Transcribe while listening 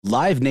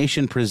Live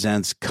Nation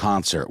presents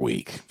Concert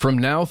Week. From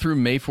now through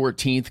May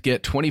 14th,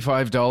 get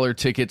 $25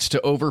 tickets to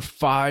over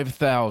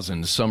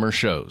 5,000 summer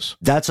shows.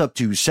 That's up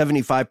to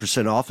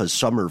 75% off a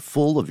summer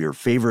full of your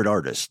favorite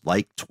artists,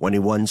 like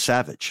 21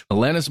 Savage,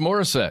 Alanis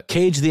Morissette,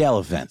 Cage the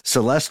Elephant,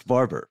 Celeste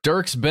Barber,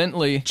 Dierks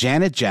Bentley,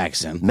 Janet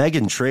Jackson,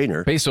 Meghan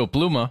Trainor, Peso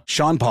Pluma,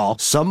 Sean Paul,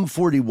 Sum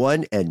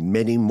 41, and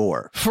many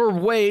more. for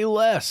way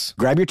less.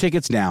 Grab your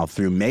tickets now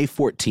through May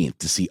 14th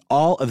to see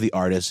all of the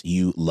artists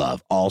you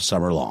love all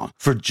summer long.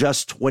 For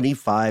just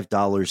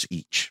 $25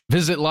 each.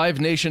 Visit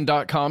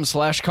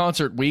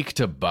livenation.com/Concert Week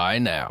to buy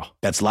now.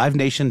 That's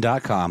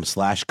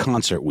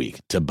livenation.com/Concert Week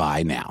to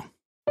buy now.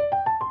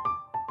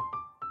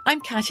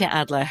 I'm Katya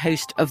Adler,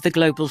 host of The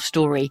Global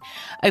Story.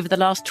 Over the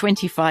last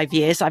 25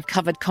 years, I've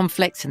covered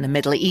conflicts in the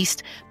Middle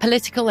East,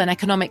 political and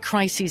economic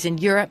crises in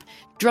Europe,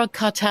 drug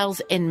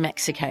cartels in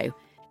Mexico.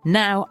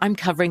 Now I'm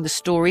covering the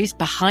stories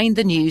behind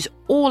the news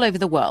all over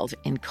the world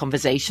in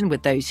conversation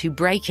with those who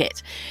break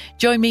it.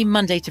 Join me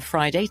Monday to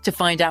Friday to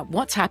find out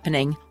what's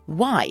happening,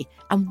 why,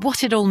 and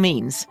what it all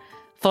means.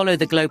 Follow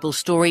The Global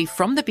Story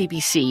from the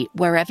BBC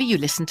wherever you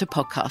listen to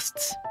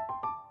podcasts.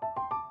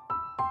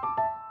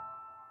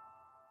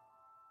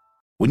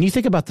 When you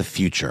think about the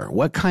future,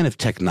 what kind of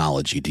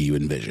technology do you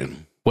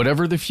envision?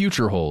 Whatever the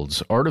future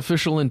holds,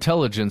 artificial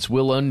intelligence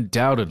will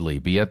undoubtedly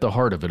be at the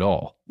heart of it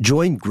all.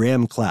 Join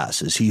Graham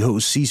Class as he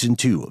hosts Season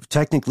 2 of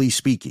Technically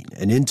Speaking,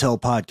 an Intel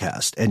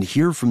podcast, and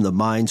hear from the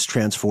minds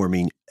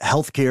transforming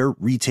healthcare,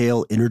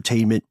 retail,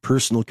 entertainment,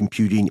 personal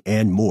computing,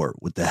 and more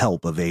with the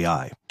help of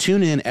AI.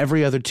 Tune in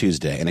every other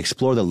Tuesday and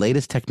explore the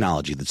latest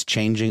technology that's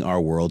changing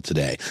our world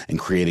today and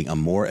creating a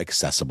more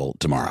accessible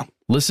tomorrow.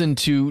 Listen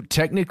to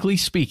Technically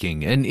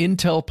Speaking, an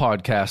Intel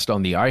podcast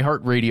on the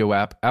iHeartRadio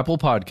app, Apple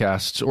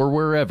Podcasts, or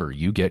wherever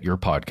you get your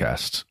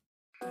podcasts.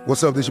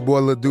 What's up, this your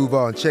boy Lil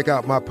Duval, and check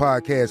out my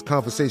podcast,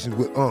 Conversations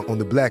with Unc, on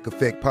the Black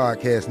Effect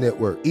Podcast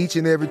Network. Each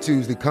and every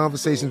Tuesday,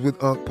 Conversations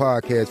with Unc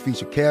podcast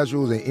feature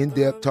casual and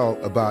in-depth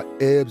talk about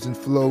ebbs and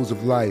flows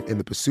of life and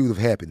the pursuit of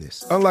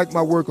happiness. Unlike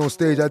my work on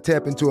stage, I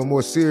tap into a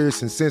more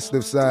serious and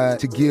sensitive side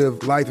to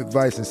give life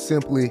advice and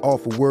simply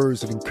offer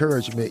words of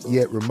encouragement,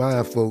 yet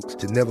remind folks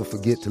to never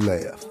forget to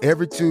laugh.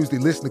 Every Tuesday,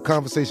 listen to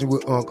Conversations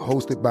with Unc,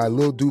 hosted by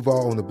Lil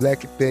Duval on the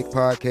Black Effect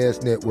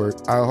Podcast Network,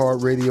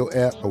 iHeartRadio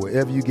app, or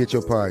wherever you get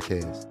your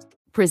podcasts.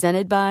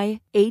 Presented by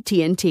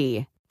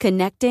AT&T.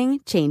 Connecting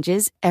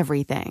changes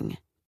everything.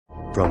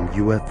 From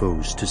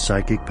UFOs to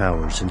psychic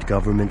powers and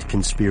government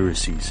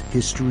conspiracies,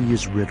 history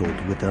is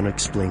riddled with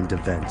unexplained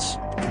events.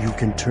 You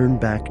can turn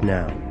back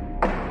now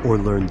or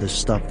learn the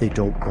stuff they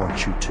don't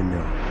want you to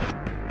know.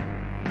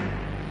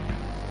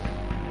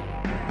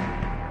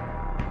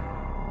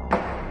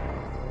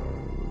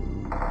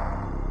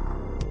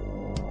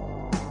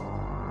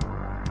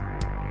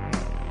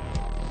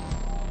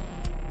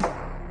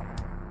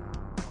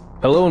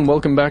 Hello and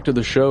welcome back to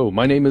the show.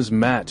 My name is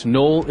Matt.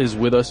 Noel is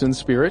with us in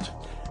spirit.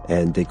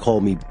 And they call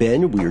me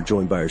Ben. We are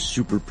joined by our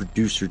super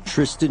producer,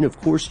 Tristan.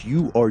 Of course,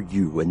 you are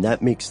you, and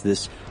that makes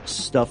this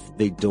stuff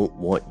they don't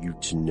want you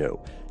to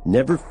know.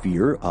 Never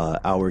fear,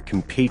 our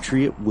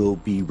compatriot will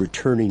be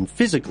returning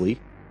physically,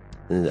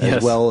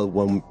 as well,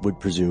 one would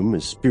presume,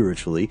 as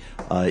spiritually,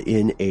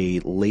 in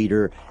a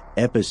later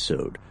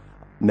episode.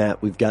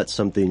 Matt, we've got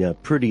something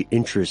pretty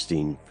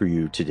interesting for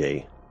you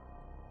today.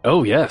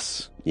 Oh,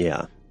 yes.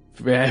 Yeah.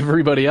 For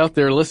everybody out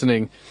there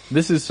listening,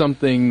 this is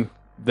something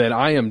that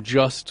I am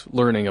just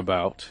learning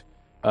about.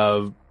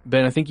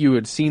 Ben, I think you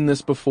had seen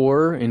this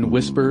before in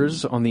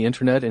whispers on the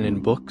internet and in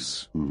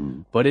books,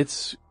 but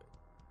it's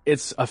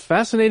a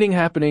fascinating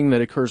happening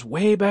that occurs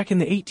way back in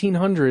the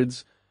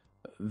 1800s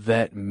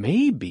that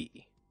may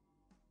be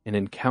an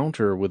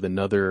encounter with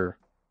another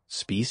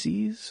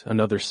species,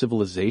 another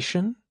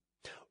civilization.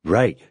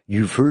 Right.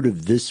 You've heard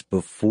of this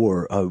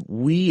before.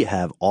 We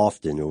have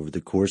often, over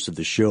the course of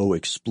the show,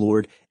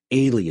 explored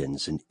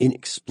aliens and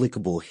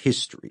inexplicable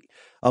history.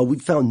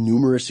 We've found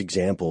numerous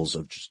examples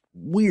of just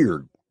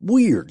weird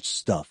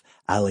stuff.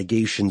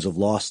 Allegations of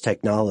lost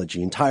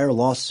technology, entire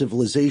lost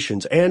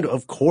civilizations, and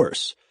of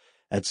course,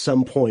 at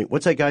some point,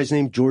 what's that guy's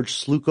name? George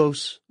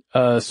Tsoukalos?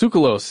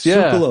 Tsoukalos,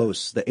 yeah.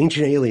 Tsoukalos, the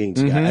ancient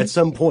aliens guy. At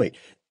some point,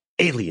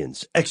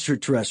 aliens,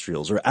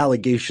 extraterrestrials, or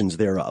allegations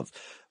thereof.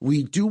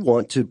 We do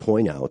want to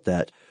point out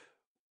that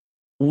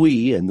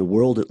we and the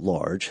world at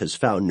large has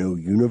found no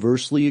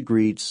universally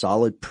agreed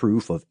solid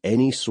proof of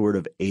any sort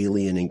of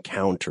alien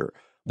encounter.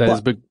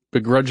 That is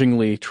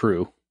begrudgingly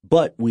true.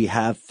 But we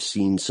have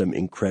seen some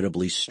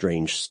incredibly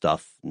strange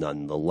stuff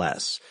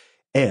nonetheless.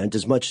 And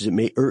as much as it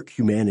may irk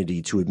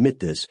humanity to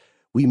admit this,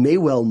 we may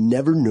well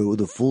never know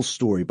the full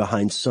story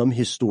behind some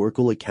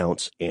historical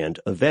accounts and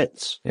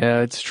events.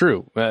 Yeah, it's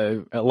true.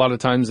 A lot of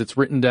times it's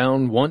written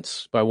down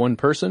once by one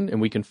person,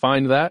 and we can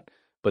find that,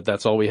 but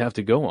that's all we have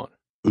to go on.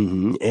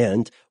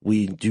 And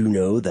we do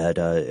know that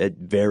at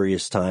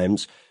various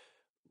times,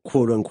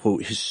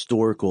 quote-unquote,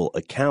 historical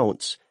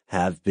accounts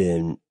have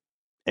been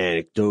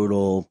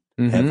anecdotal,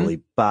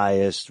 heavily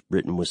biased,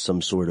 written with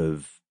some sort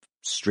of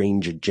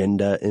strange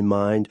agenda in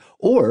mind,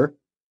 or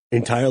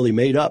entirely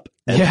made up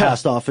and Yeah.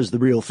 passed off as the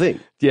real thing.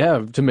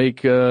 Yeah, to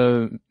make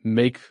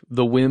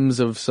the whims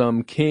of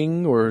some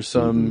king or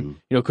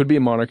some, it could be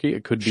a monarchy,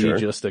 it could be Sure.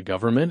 just a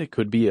government, it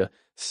could be a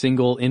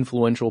single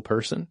influential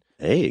person.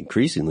 Hey,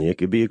 increasingly, it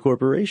could be a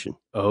corporation,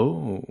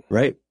 Oh,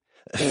 right?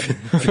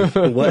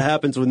 What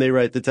happens when they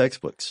write the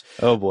textbooks?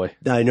 oh boy.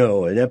 I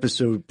know, an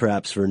episode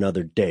perhaps for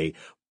another day.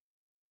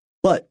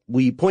 But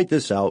we point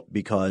this out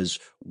because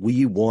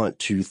we want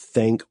to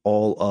thank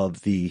all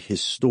of the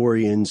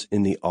historians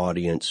in the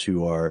audience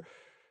who are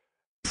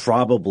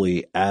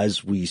probably,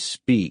 as we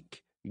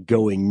speak,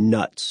 going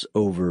nuts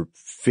over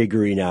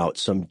figuring out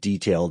some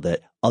detail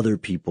that other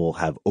people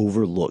have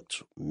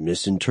overlooked,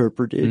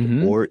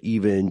 misinterpreted, or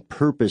even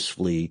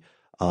purposefully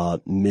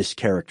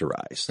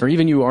mischaracterized. Or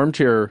even you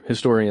armchair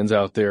historians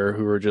out there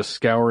who are just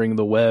scouring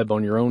the web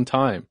on your own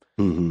time.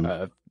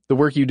 The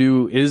work you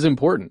do is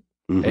important.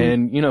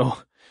 And,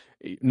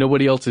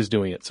 nobody else is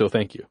doing it. So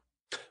thank you.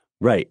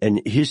 Right.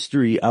 And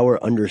history, our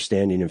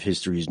understanding of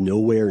history is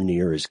nowhere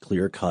near as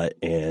clear-cut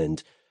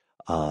and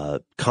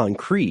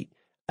concrete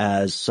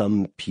as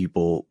some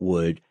people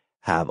would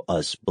have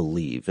us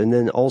believe. And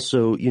then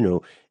also,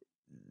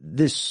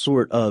 this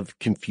sort of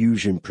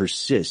confusion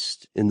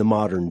persists in the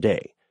modern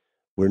day.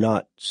 We're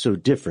not so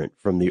different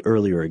from the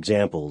earlier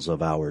examples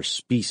of our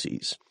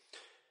species.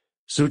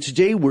 So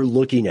today we're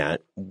looking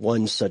at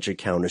one such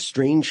account, a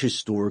strange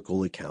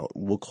historical account.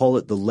 We'll call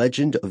it the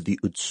legend of the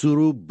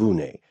Utsuro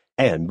Bune.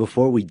 And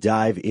before we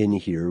dive in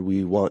here,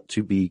 we want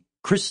to be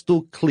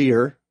crystal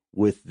clear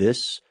with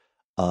this.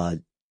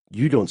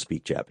 You don't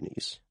speak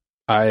Japanese.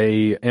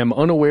 I am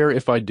unaware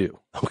if I do.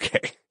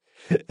 Okay.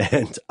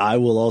 And I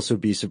will also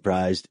be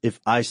surprised if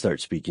I start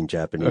speaking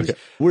Japanese. Okay.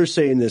 We're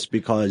saying this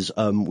because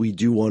we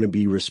do want to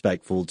be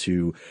respectful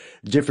to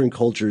different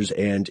cultures,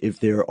 and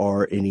if there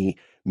are any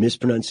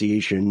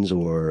mispronunciations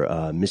or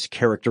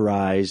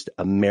mischaracterized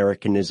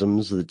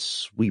Americanisms that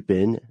sweep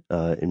in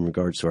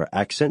regards to our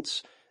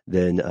accents,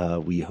 then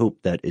we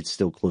hope that it's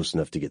still close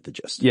enough to get the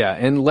gist. Yeah,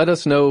 and let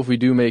us know if we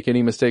do make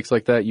any mistakes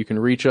like that. You can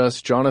reach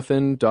us,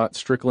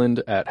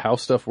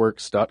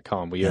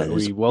 jonathan.strickland@howstuffworks.com.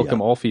 We welcome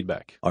all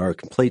feedback. Our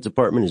complaint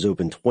department is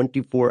open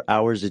 24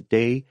 hours a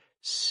day,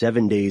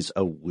 7 days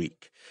a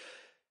week.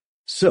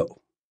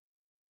 So,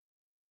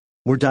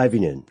 we're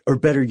diving in, or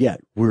better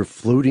yet, we're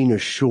floating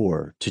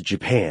ashore to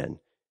Japan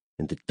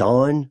in the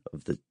dawn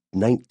of the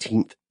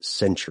 19th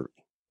century.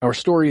 Our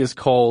story is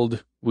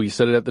called, we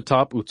said it at the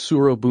top,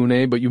 Utsuro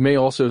Bune, but you may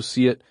also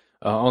see it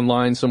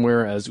online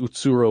somewhere as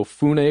Utsuro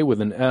Fune with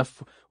an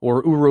F,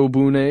 or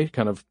Urobune,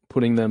 kind of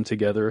putting them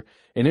together.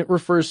 And it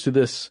refers to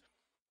this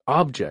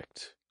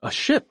object, a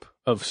ship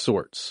of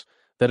sorts,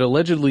 that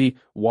allegedly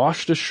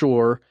washed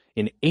ashore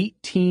in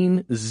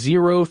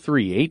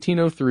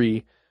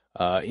 1803,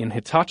 in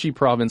Hitachi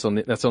province,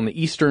 that's on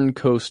the eastern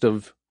coast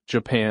of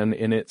Japan,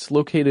 and it's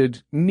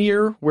located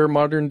near where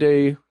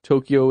modern-day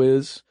Tokyo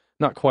is.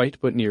 Not quite,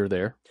 but near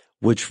there.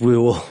 Which we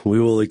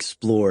will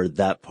explore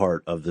that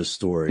part of the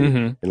story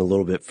in a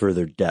little bit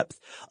further depth.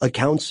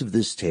 Accounts of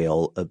this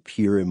tale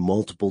appear in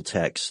multiple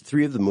texts.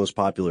 3 of the most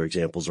popular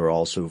examples are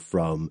also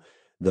from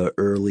the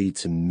early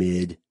to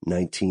mid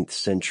 19th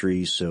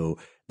century. So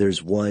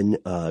there's one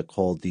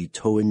called the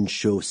Toin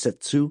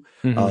Shosetsu,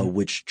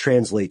 which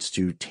translates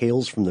to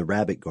Tales from the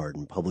Rabbit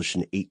Garden, published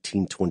in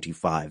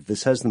 1825.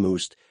 This has the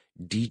most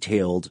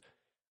detailed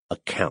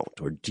account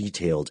or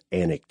detailed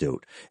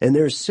anecdote. And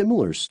there are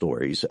similar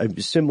stories,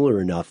 similar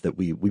enough that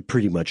we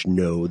pretty much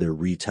know they're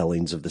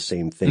retellings of the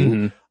same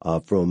thing,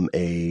 from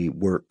a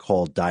work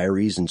called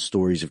Diaries and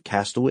Stories of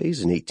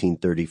Castaways in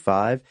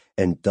 1835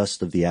 and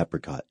Dust of the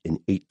Apricot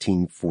in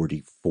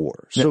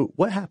 1844. So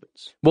what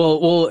happens?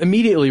 Well,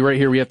 immediately right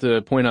here we have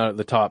to point out at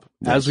the top,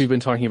 as we've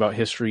been talking about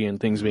history and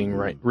things being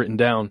written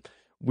down,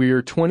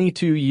 we're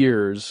 22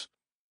 years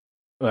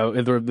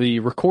the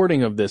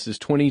recording of this is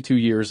 22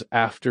 years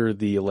after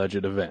the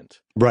alleged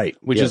event. Right.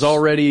 Which is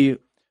already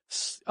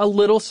a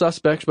little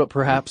suspect, but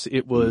perhaps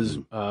it was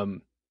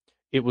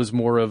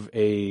more of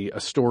a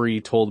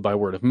story told by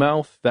word of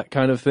mouth, that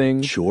kind of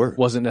thing. Sure.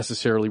 Wasn't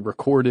necessarily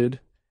recorded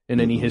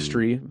in any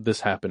history, this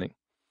happening.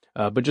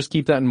 But just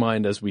keep that in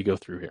mind as we go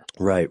through here.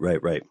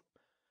 Right.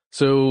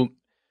 So,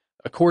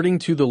 according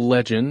to the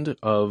legend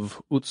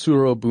of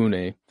Utsuro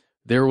Bune,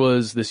 there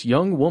was this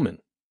young woman.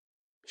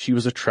 She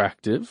was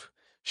attractive.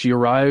 She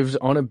arrived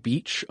on a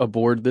beach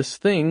aboard this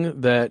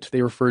thing that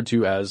they referred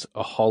to as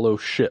a hollow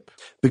ship.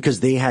 Because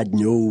they had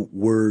no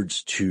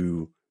words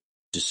to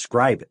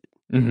describe it,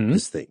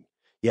 this thing.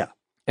 Yeah.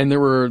 And there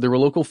were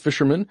local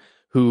fishermen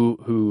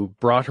who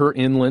brought her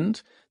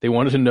inland. They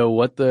wanted to know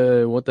what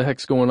the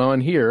heck's going on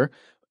here.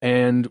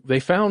 And they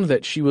found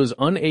that she was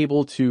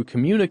unable to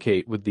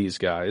communicate with these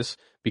guys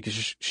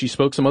because she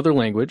spoke some other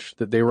language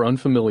that they were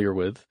unfamiliar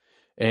with.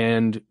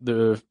 And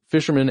the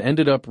fishermen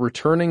ended up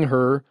returning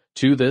her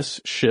to this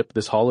ship,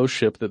 this hollow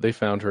ship that they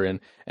found her in,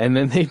 and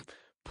then they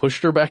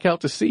pushed her back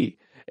out to sea.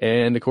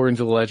 And according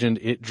to the legend,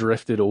 it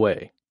drifted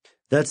away.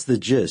 That's the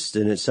gist,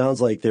 and it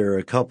sounds like there are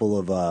a couple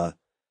of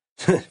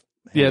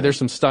yeah, there's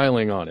some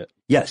styling on it.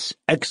 Yes,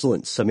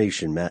 excellent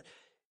summation, Matt.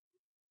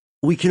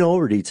 We can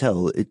already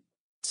tell. It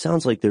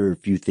sounds like there are a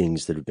few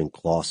things that have been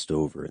glossed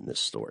over in this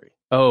story.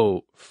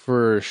 Oh,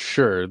 for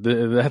sure.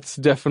 That's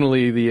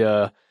definitely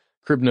the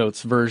Crib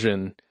Notes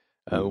version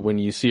when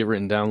you see it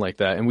written down like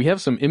that. And we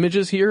have some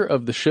images here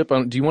of the ship.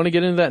 Do you want to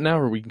get into that now,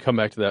 or we can come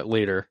back to that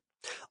later?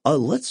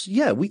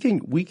 We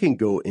can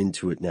go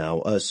into it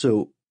now.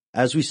 So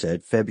as we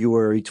said,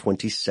 February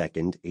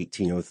 22nd,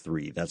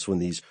 1803, that's when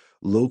these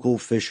local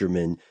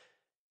fishermen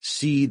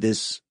see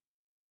this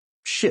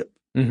ship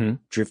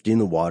drifting in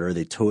the water.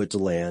 They tow it to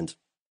land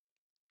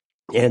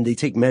and they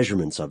take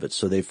measurements of it.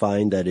 So they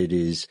find that it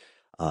is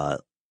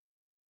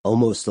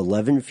almost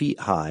 11 feet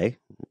high,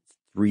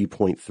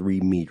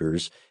 3.3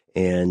 meters,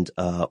 and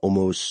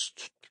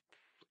almost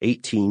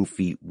 18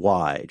 feet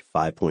wide,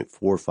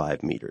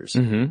 5.45 meters.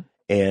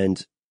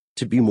 And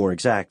to be more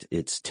exact,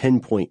 it's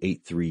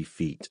 10.83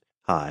 feet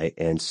high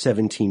and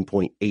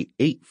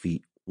 17.88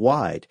 feet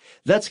wide.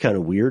 That's kind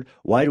of weird.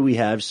 Why do we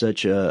have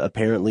such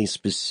apparently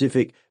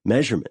specific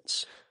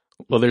measurements?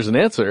 Well, there's an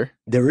answer.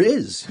 There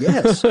is,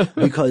 yes,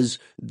 because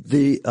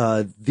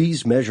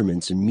these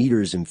measurements in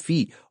meters and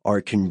feet are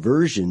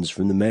conversions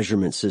from the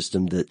measurement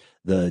system that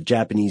the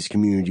Japanese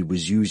community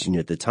was using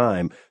at the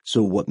time.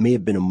 So what may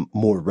have been a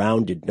more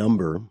rounded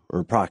number or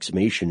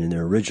approximation in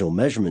their original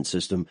measurement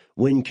system,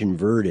 when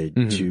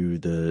converted to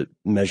the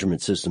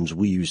measurement systems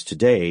we use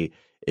today,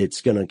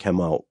 it's going to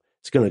come out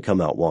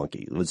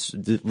wonky. It's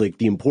like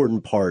the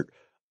important part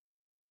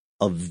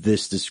of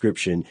this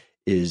description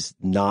is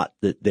not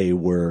that they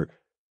were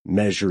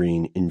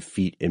measuring in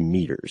feet and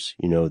meters.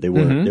 You know, they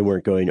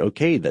weren't going,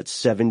 okay, that's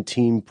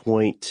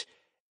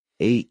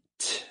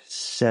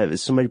 17.87.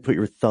 Somebody put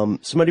your thumb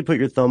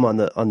on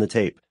the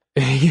tape.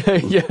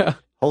 Yeah.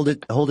 Hold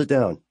it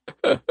down.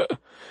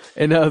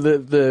 And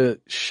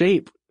the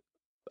shape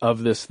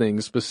of this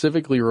thing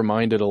specifically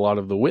reminded a lot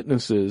of the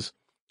witnesses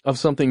of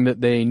something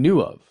that they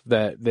knew of,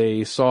 that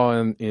they saw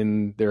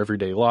in their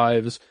everyday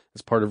lives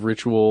as part of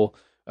ritual.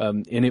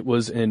 And it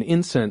was an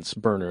incense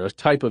burner, a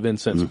type of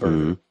incense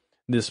burner,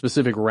 the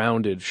specific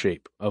rounded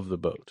shape of the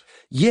boat.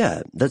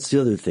 Yeah, that's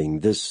the other thing.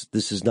 This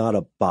is not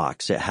a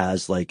box. It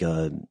has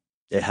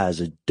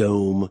a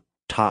dome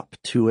top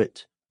to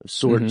it of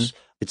sorts.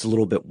 It's a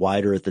little bit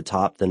wider at the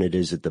top than it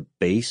is at the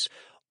base,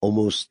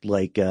 almost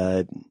like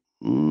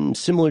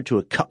similar to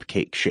a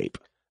cupcake shape.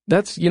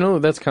 That's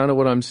kind of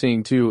what I'm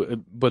seeing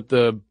too, but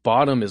the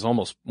bottom is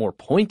almost more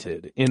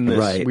pointed in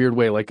this weird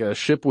way, like a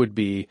ship would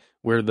be,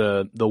 where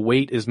the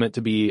weight is meant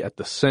to be at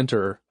the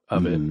center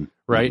of it,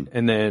 right?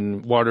 And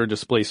then water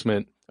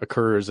displacement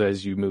occurs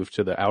as you move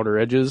to the outer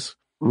edges.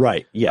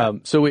 Right, yeah.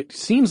 So it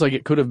seems like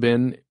it could have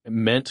been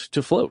meant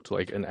to float,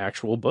 like an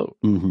actual boat.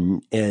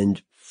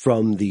 And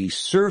from the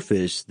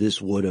surface,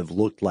 this would have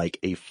looked like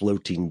a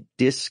floating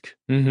disc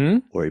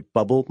or a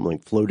bubble,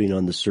 like floating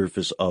on the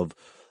surface of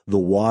the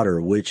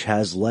water, which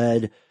has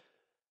led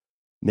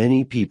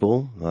many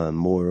people,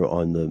 more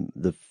on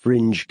the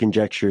fringe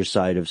conjecture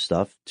side of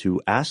stuff,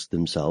 to ask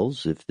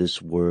themselves if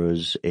this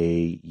was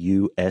a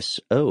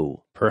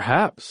USO.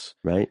 Perhaps.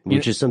 Right?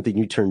 Which is something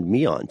you turned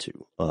me on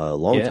to a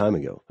long time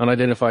ago.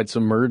 Unidentified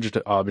submerged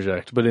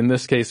object. But in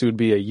this case, it would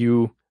be a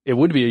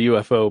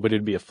UFO, but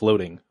it'd be a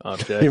floating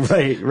object.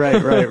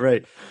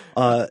 Right.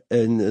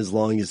 And as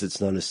long as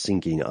it's not a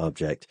sinking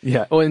object.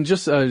 Yeah. Oh, and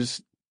just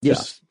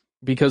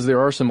because there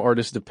are some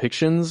artist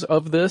depictions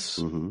of this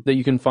that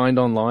you can find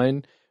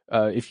online.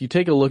 If you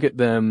take a look at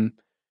them,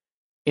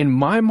 in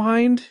my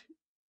mind,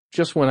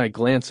 just when I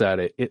glance at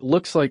it, it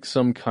looks like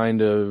some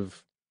kind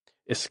of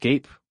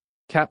escape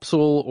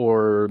capsule,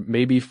 or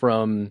maybe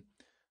from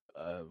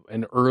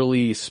an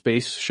early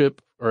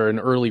spaceship or an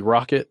early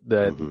rocket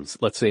that,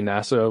 let's say,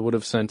 NASA would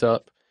have sent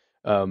up.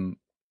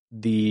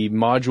 The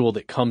module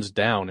that comes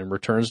down and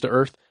returns to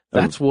Earth,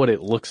 that's what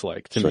it looks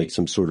like to me. Like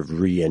some sort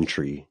of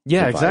re-entry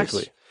device.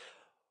 Exactly.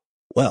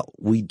 Well,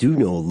 we do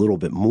know a little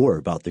bit more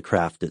about the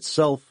craft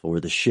itself, or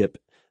the ship.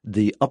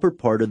 The upper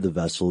part of the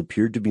vessel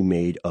appeared to be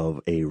made of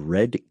a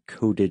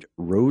red-coated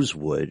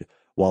rosewood,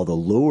 while the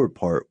lower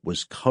part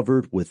was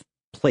covered with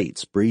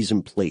plates,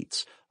 brazen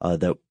plates,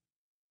 that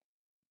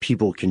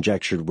people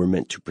conjectured were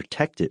meant to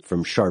protect it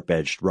from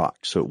sharp-edged rock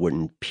so it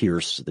wouldn't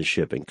pierce the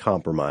ship and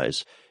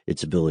compromise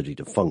its ability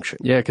to function.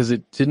 Yeah, because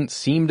it didn't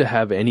seem to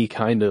have any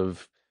kind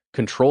of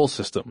control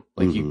system.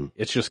 Like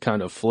it's just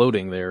kind of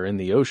floating there in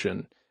the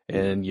ocean.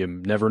 And you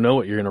never know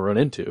what you're going to run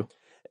into.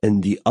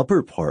 And the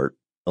upper part,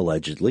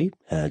 allegedly,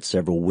 had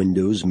several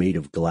windows made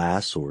of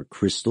glass or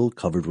crystal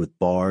covered with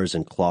bars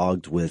and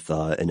clogged with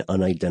an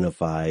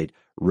unidentified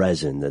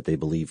resin that they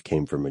believe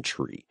came from a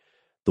tree.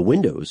 The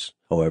windows,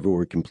 however,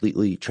 were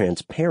completely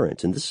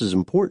transparent. And this is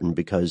important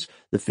because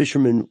the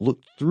fishermen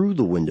looked through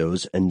the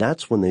windows, and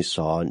that's when they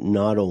saw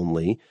not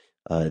only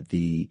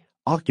the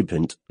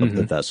occupant of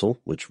the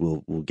vessel, which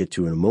we'll get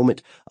to in a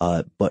moment,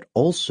 but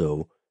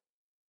also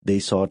they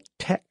saw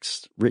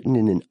text written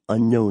in an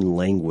unknown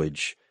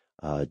language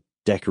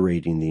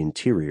decorating the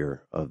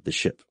interior of the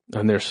ship.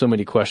 And there's so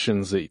many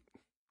questions that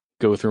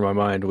go through my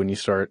mind when you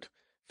start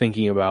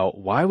thinking about,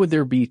 why would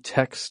there be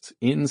text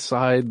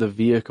inside the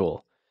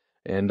vehicle?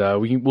 And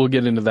we'll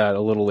get into that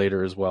a little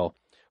later as well.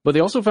 But they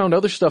also found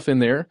other stuff in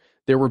there.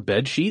 There were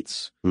bed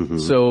sheets. Mm-hmm.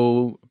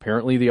 So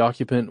apparently the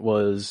occupant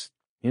was,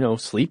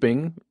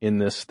 sleeping in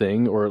this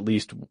thing, or at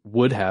least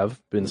would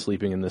have been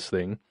sleeping in this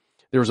thing.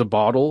 There was a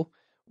bottle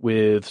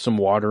with some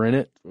water in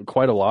it,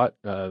 quite a lot.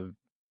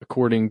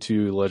 According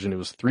to the legend, it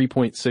was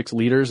 3.6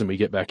 liters, and we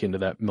get back into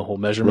that whole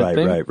measurement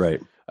thing. Right.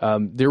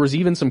 There was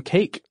even some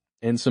cake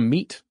and some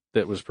meat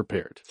that was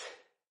prepared.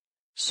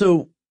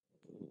 So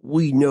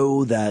we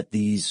know that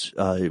these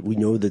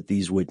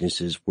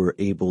witnesses were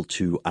able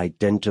to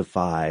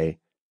identify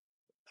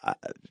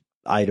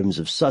items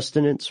of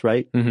sustenance,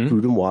 right? Mm-hmm.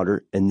 Food and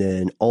water, and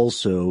then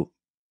also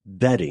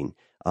bedding.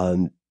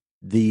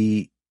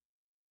 The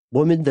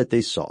woman that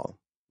they saw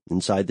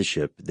inside the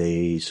ship,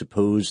 they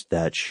supposed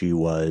that she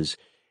was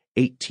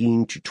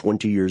 18 to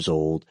 20 years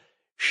old.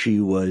 She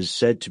was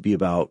said to be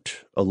about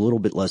a little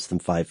bit less than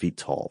 5 feet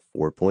tall,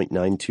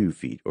 4.92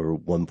 feet or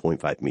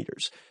 1.5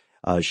 meters.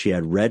 She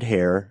had red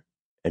hair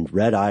and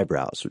red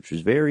eyebrows, which was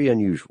very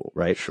unusual,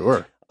 right?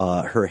 Sure.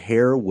 Her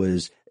hair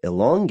was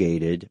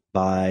elongated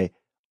by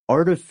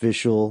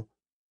artificial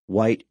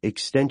white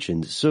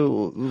extensions.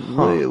 So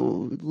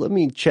let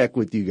me check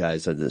with you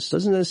guys on this.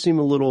 Doesn't that seem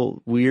a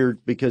little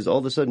weird? Because all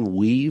of a sudden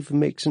weave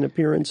makes an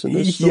appearance in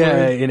this story?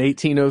 Yeah, in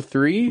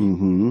 1803.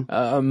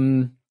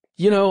 Mm-hmm.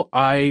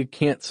 I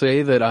can't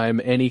say that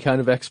I'm any kind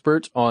of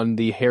expert on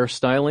the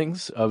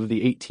hairstylings of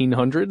the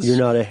 1800s. You're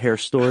not a hair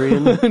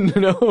historian?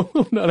 No,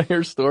 I'm not a hair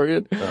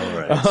historian. All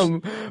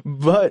right.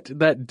 But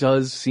that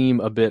does seem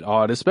a bit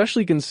odd,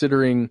 especially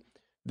considering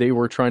they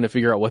were trying to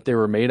figure out what they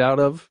were made out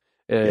of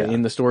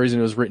in the stories, and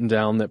it was written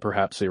down that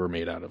perhaps they were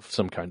made out of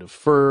some kind of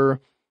fur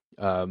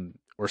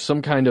or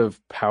some kind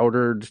of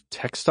powdered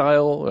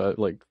textile,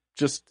 like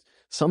just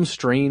some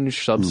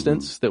strange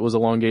substance that was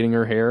elongating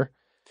her hair.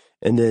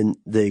 And then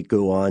they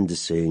go on to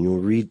say, and you'll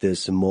read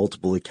this in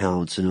multiple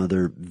accounts and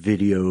other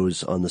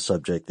videos on the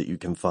subject that you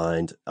can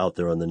find out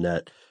there on the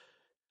net.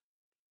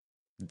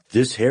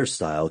 This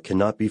hairstyle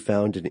cannot be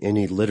found in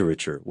any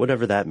literature,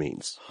 whatever that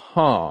means.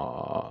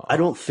 I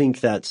don't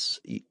think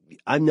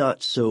I'm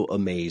not so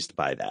amazed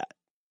by that.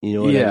 You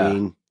know what I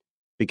mean?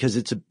 Because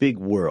it's a big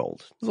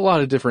world. There's a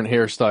lot of different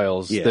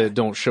hairstyles that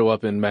don't show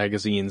up in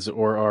magazines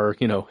or are,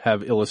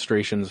 have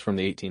illustrations from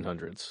the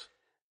 1800s.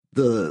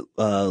 The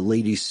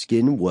lady's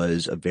skin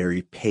was a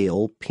very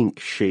pale pink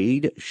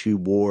shade. She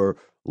wore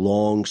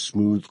long,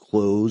 smooth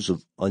clothes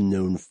of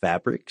unknown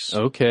fabrics.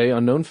 Okay,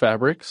 unknown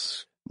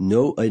fabrics.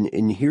 No,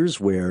 and here's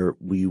where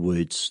we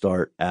would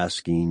start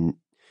asking,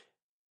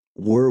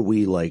 were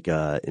we like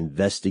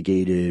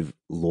investigative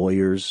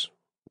lawyers?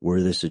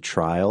 Were this a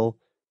trial?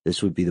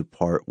 This would be the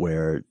part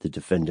where the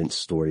defendant's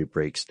story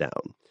breaks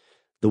down.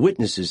 The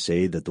witnesses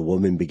say that the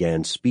woman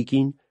began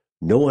speaking.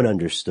 No one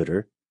understood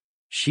her.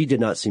 She did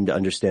not seem to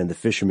understand the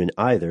fisherman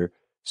either,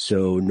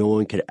 so no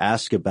one could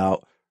ask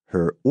about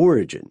her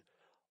origin.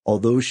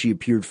 Although she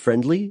appeared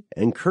friendly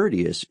and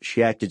courteous,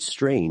 she acted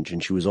strange,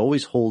 and she was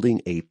always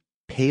holding a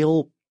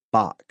pale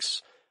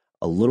box,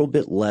 a little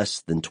bit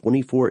less than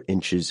 24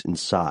 inches in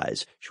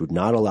size. She would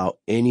not allow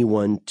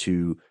anyone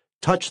to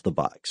touch the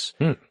box.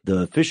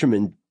 The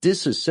fisherman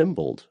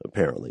disassembled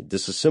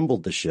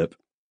the ship,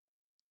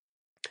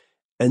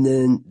 and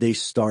then they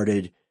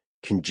started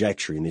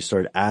conjecturing. They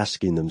started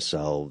asking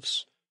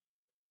themselves,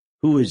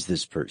 who is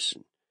this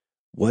person?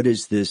 What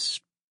is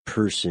this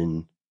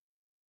person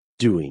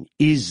doing?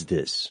 Is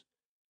this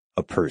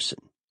a person?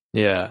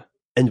 Yeah.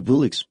 And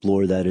we'll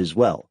explore that as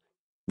well.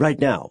 Right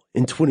now,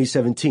 in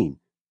 2017,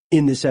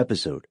 in this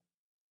episode,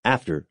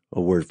 after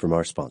a word from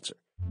our sponsor.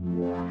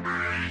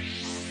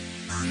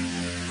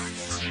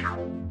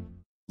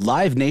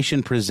 Live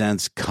Nation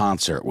presents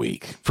Concert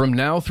Week. From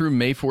now through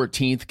May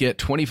 14th, get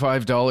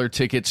 $25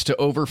 tickets to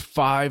over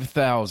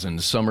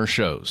 5,000 summer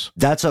shows.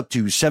 That's up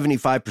to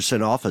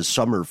 75% off a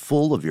summer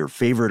full of your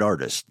favorite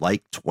artists,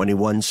 like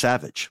 21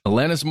 Savage,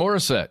 Alanis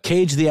Morissette,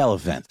 Cage the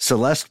Elephant,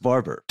 Celeste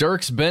Barber,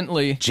 Dierks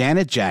Bentley,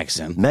 Janet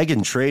Jackson,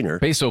 Meghan Trainor,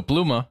 Peso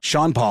Pluma,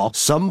 Sean Paul,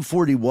 Sum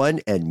 41,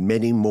 and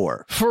many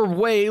more. for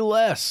way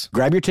less.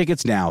 Grab your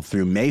tickets now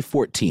through May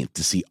 14th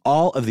to see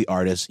all of the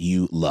artists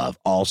you love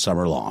all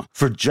summer long.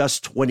 For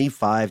just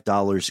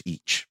 $25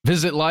 each.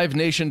 Visit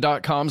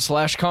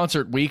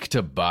livenation.com/Concert Week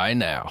to buy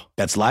now.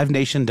 That's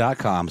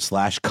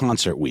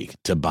livenation.com/Concert Week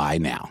to buy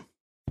now.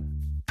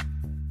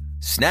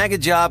 Snag a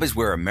Job is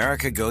where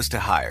America goes to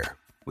hire,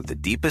 with the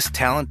deepest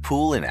talent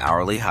pool in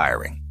hourly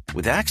hiring.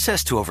 With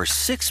access to over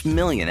 6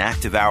 million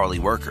active hourly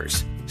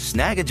workers,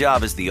 Snag a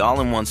Job is the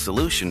all-in-one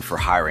solution for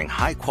hiring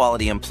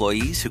high-quality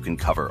employees who can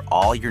cover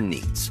all your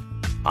needs.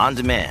 On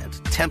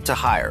demand, temp to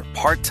hire,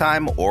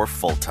 part-time or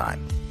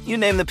full-time. You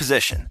name the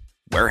position.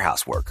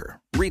 Warehouse worker,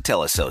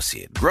 retail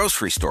associate,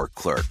 grocery store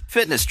clerk,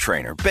 fitness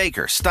trainer,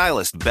 baker,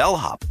 stylist,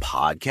 bellhop,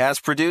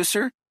 podcast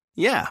producer.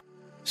 Yeah,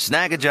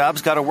 Snag a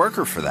Job's got a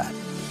worker for that.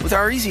 With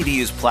our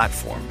easy-to-use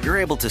platform, you're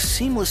able to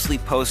seamlessly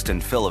post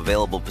and fill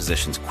available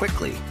positions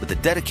quickly with a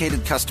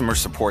dedicated customer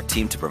support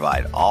team to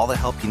provide all the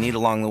help you need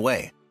along the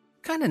way.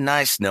 Kind of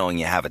nice knowing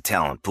you have a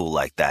talent pool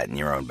like that in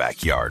your own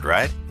backyard,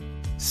 right?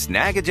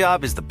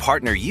 Snagajob is the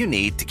partner you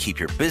need to keep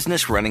your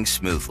business running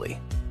smoothly.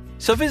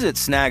 So visit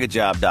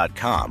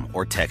snagajob.com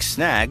or text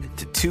snag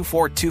to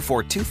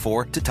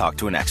 242424 to talk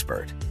to an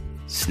expert.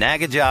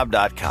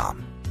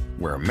 Snagajob.com,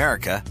 where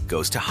America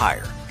goes to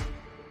hire.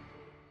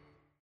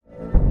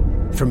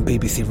 From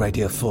BBC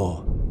Radio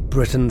 4,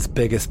 Britain's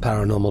biggest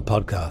paranormal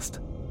podcast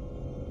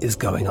is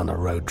going on a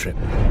road trip.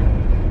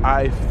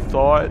 I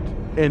thought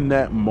in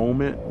that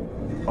moment,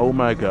 oh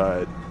my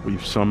God,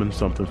 we've summoned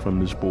something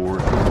from this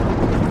board.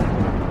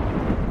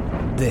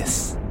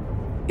 This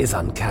is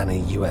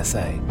Uncanny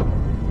USA.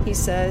 He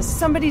says,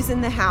 somebody's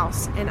in the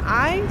house, and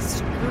I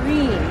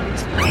screamed.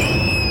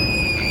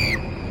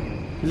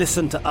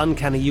 Listen to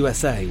Uncanny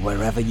USA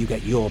wherever you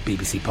get your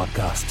BBC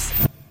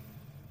podcasts,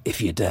 if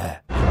you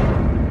dare.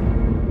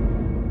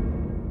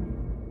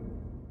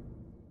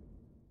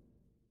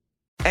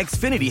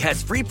 Xfinity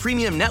has free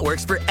premium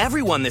networks for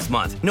everyone this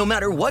month, no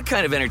matter what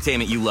kind of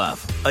entertainment you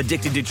love.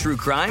 Addicted to true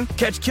crime?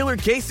 Catch killer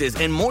cases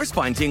and more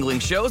spine-tingling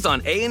shows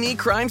on A&E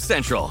Crime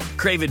Central.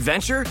 Crave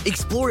adventure?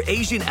 Explore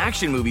Asian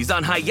action movies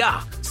on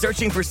Hi-YAH.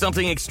 Searching for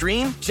something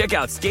extreme? Check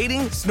out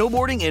skating,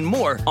 snowboarding, and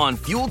more on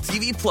Fuel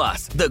TV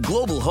Plus, the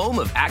global home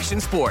of action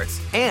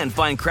sports. And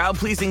find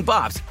crowd-pleasing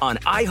bops on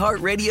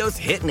iHeartRadio's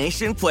Hit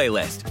Nation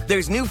playlist.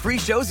 There's new free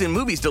shows and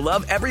movies to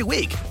love every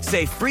week.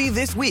 Say free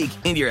this week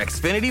in your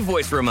Xfinity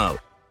voice remote.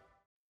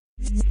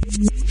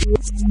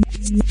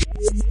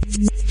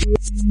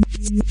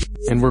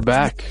 And we're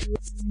back.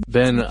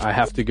 Ben, I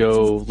have to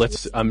go.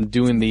 I'm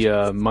doing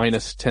the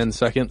minus 10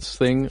 seconds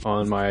thing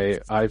on my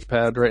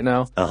iPad right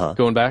now.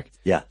 Going back.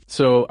 Yeah.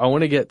 So I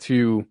want to get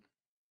to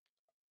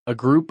a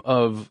group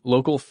of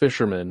local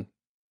fishermen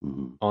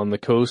on the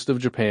coast of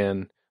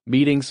Japan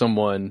meeting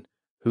someone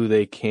who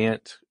they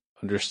can't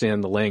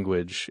understand the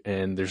language,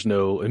 and there's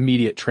no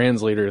immediate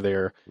translator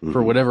there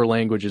for whatever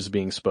language is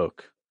being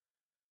spoke.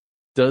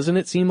 Doesn't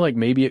it seem like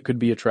maybe it could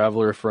be a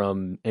traveler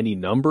from any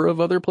number of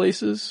other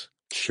places?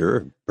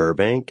 Sure.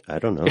 Burbank? I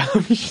don't know.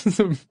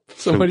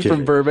 Somebody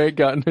from Burbank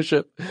got in a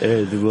ship.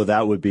 Well,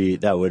 that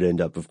would end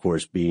up, of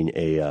course, being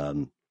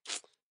a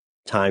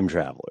time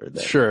traveler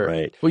then, sure.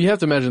 Right? Well, you have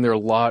to imagine there are a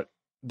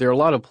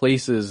lot of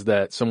places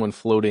that someone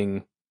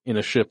floating in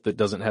a ship that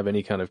doesn't have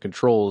any kind of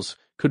controls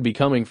could be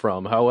coming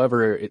from.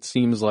 However, it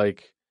seems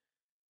like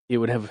it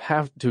would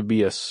have to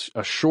be a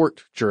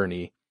short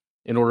journey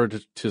in order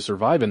to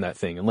survive in that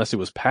thing, unless it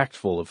was packed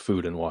full of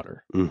food and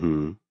water.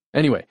 Mm-hmm.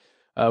 Anyway,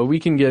 we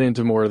can get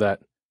into more of that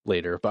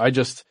later, but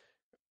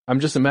I'm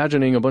just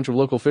imagining a bunch of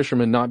local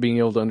fishermen not being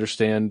able to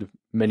understand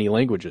many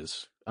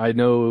languages. I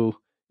know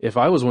if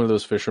I was one of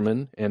those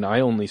fishermen and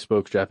I only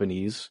spoke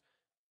Japanese,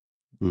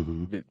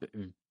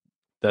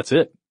 that's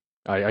it.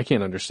 I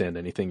can't understand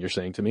anything you're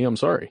saying to me. I'm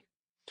sorry.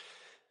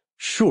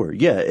 Sure,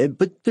 yeah,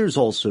 but there's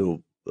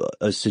also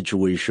a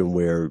situation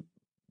where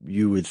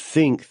you would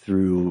think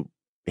through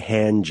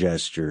hand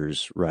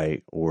gestures,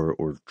 right,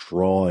 or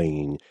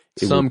drawing,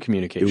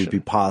 communication. It would be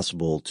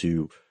possible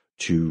to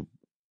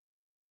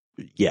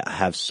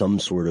have some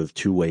sort of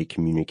two-way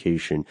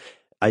communication.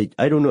 I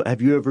don't know.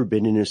 Have you ever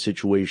been in a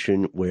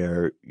situation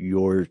where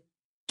you're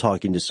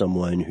talking to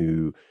someone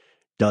who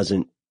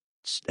doesn't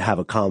have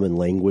a common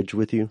language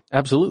with you?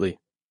 Absolutely.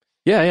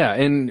 Yeah.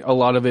 And a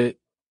lot of it,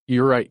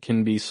 you're right,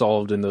 can be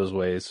solved in those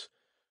ways.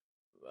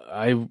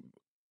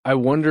 I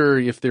wonder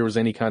if there was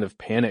any kind of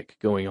panic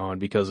going on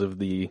because of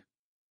the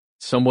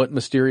somewhat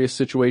mysterious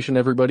situation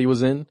everybody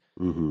was in.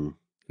 Mm-hmm.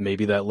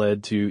 Maybe that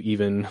led to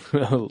even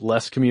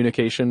less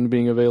communication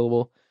being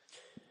available.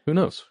 Who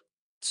knows?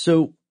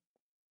 So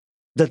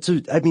that's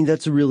a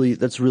really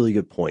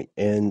good point.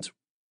 And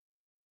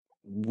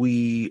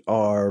we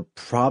are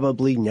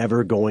probably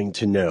never going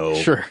to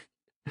know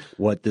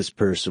what this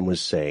person was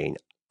saying.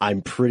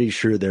 I'm pretty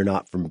sure they're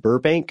not from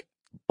Burbank,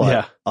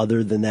 but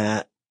other than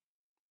that,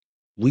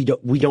 we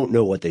don't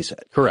know what they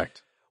said.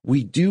 Correct.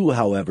 We do,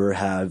 however,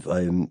 have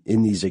in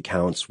these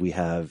accounts, we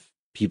have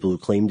people who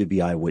claim to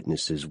be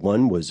eyewitnesses.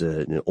 One was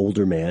an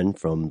older man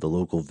from the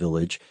local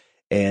village,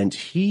 and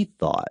he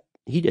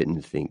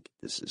didn't think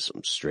this is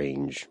some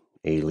strange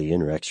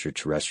alien or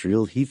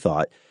extraterrestrial. He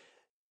thought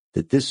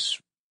that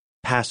this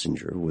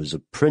passenger was a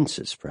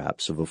princess,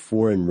 perhaps, of a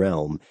foreign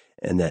realm,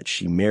 and that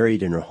she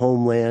married in her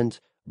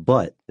homeland.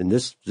 But, and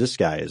this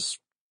guy is...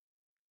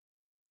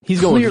 He's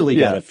clearly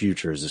got a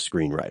future as a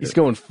screenwriter. He's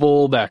going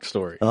full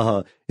backstory.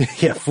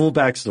 Yeah, full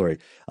backstory.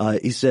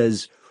 He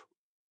says,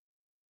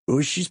 well,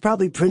 she's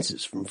probably a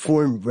princess from a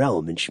foreign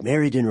realm and she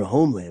married in her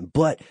homeland.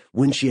 But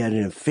when she had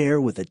an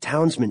affair with a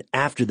townsman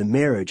after the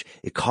marriage,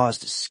 it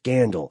caused a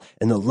scandal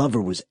and the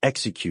lover was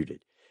executed.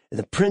 And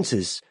the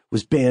princess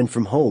was banned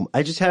from home.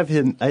 I just have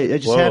him, I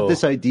just have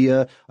this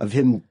idea of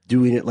him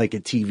doing it like a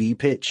TV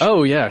pitch.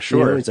 Oh, yeah, sure.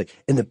 You know, it's like,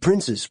 and the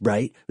princess,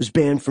 right, was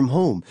banned from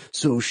home.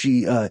 So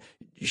she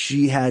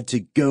had to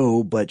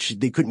go, but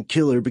they couldn't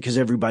kill her because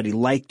everybody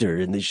liked her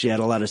and she had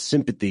a lot of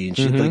sympathy and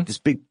she had like this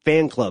big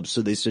fan club.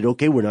 So they said,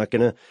 okay, we're not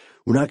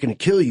gonna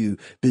kill you,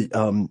 but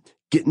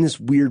get in this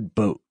weird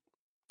boat.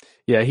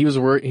 Yeah, he was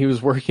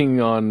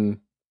working on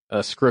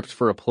a script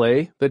for a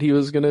play that he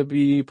was going to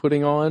be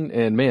putting on,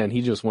 and man,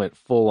 he just went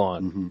full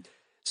on. Mm-hmm.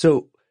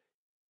 So,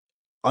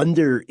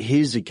 under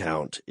his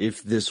account,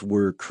 if this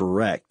were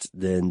correct,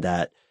 then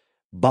that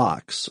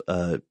box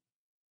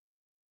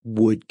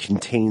would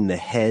contain the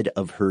head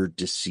of her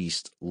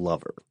deceased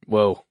lover.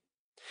 Whoa.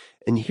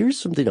 And here's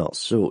something else.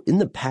 So, in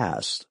the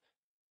past,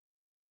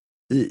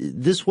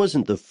 this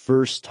wasn't the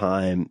first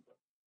time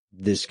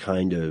this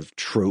kind of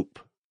trope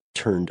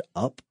turned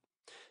up.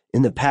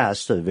 In the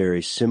past, a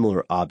very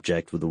similar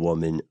object with a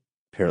woman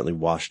apparently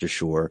washed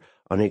ashore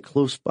on a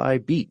close-by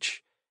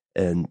beach.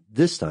 And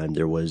this time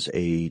there was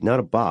not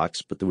a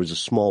box, but there was a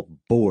small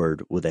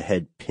board with a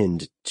head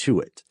pinned to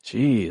it.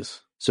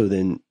 Jeez. So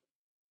then,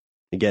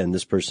 again,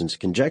 this person's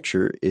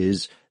conjecture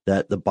is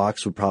that the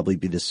box would probably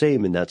be the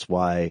same, and that's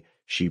why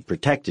she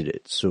protected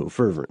it so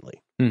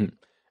fervently.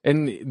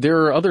 And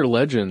there are other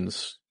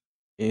legends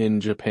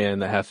in Japan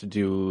that have to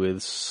do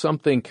with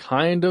something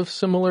kind of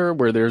similar,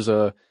 where there's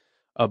a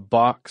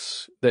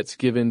box that's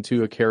given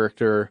to a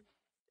character,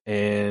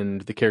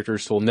 and the character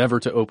is told never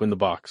to open the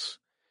box.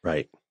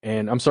 Right.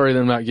 And I'm sorry that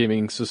I'm not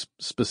giving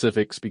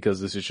specifics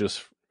because this is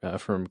just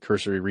from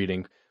cursory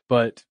reading.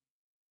 But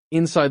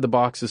inside the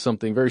box is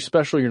something very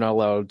special you're not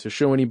allowed to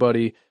show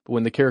anybody. But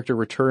when the character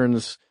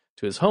returns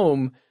to his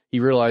home, he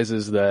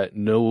realizes that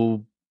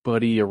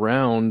nobody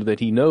around that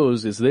he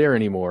knows is there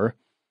anymore.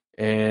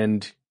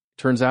 And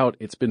turns out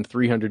it's been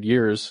 300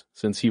 years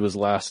since he was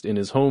last in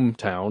his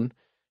hometown,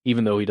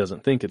 even though he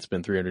doesn't think it's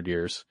been 300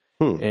 years.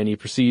 And he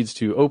proceeds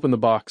to open the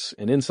box,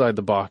 and inside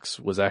the box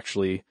was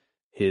actually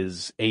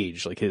his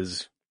age, like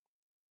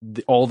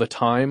all the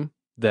time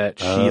that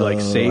she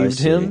saved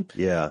him.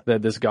 Yeah.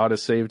 That this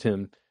goddess saved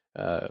him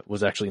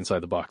was actually inside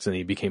the box, and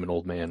he became an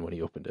old man when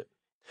he opened it.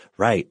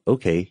 Right.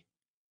 Okay.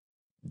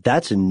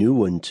 That's a new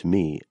one to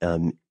me.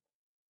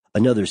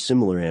 Another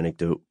similar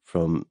anecdote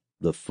from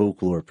the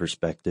folklore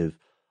perspective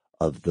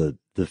of the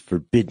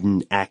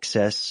forbidden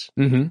access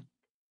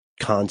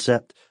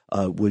concept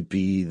would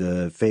be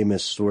the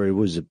famous story.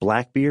 Was it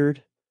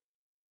Blackbeard?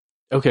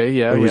 Okay.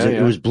 Yeah.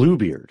 It was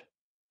Bluebeard.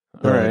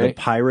 The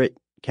pirate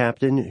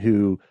captain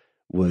who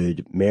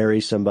would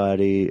marry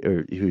somebody,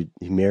 or he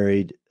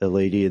married a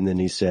lady, and then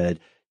he said,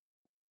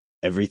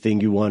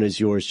 everything you want is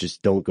yours,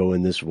 just don't go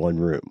in this one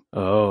room.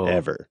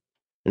 Ever.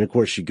 And of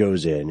course she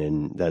goes in,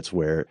 and that's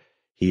where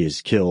he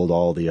has killed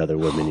all the other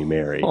women he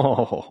married.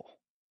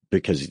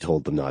 Because he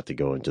told them not to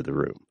go into the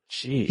room.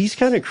 Jeez. He's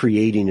kind of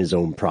creating his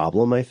own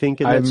problem, I think,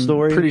 in that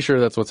story. I'm pretty sure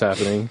that's what's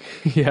happening.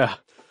 Yeah.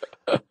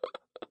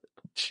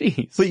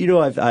 Jeez. But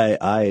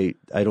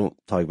I don't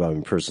talk about it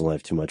in personal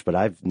life too much, but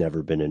I've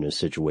never been in a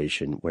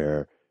situation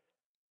where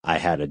I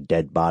had a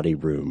dead body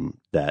room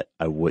that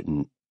I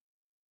wouldn't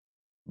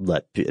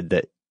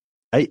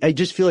I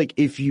just feel like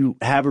if you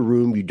have a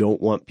room you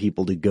don't want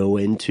people to go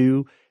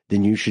into,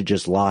 then you should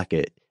just lock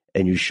it,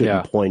 and you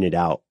shouldn't point it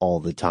out all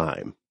the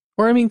time.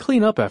 Or,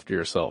 clean up after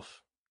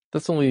yourself.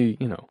 That's only,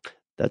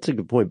 That's a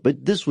good point.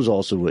 But this was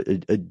also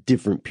a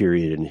different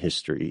period in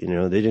history.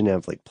 They didn't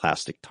have like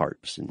plastic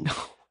tarps and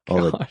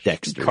all the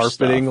Dexter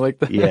carpeting stuff. like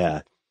that.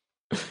 Yeah.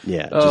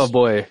 Yeah. Oh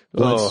boy.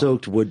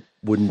 Blood-soaked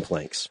wooden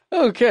planks.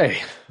 Okay.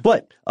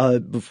 But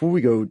before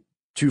we go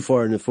too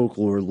far into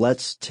folklore,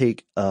 let's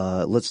take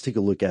a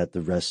look at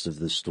the rest of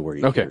the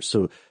story. Okay. Here.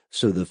 So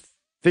the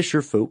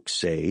fisher folks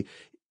say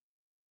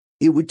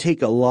it would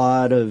take a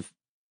lot of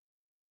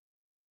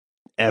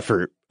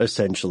effort,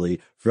 essentially,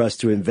 for us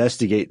to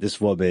investigate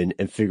this woman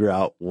and figure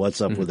out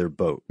what's up with her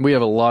boat. We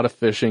have a lot of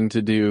fishing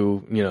to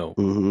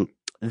do,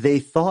 They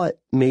thought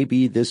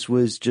maybe this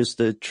was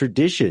just a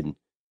tradition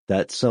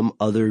that some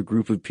other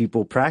group of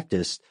people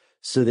practiced.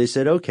 So they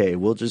said, okay,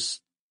 we'll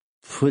just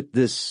put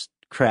this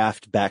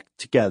craft back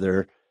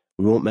together.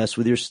 We won't mess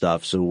with your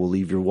stuff. So we'll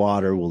leave your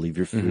water, we'll leave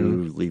your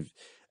food,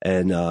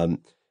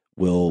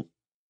 we'll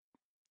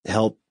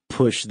help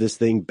push this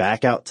thing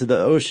back out to the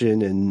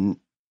ocean and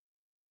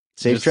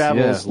safe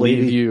travels.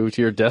 Leave you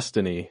to your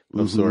destiny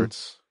of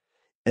sorts.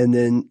 And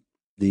then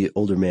the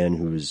older man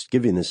who was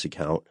giving this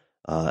account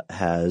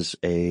has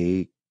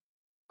a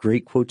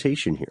great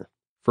quotation here.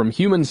 From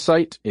human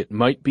sight, it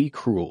might be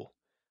cruel,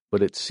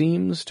 but it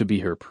seems to be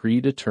her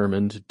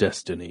predetermined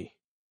destiny.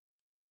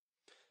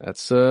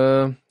 That's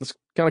kind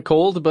of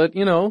cold, but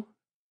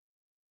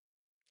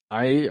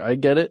I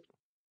get it.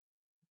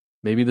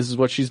 Maybe this is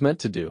what she's meant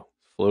to do.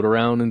 Float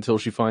around until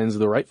she finds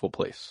the rightful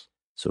place.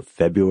 So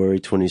February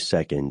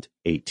 22nd,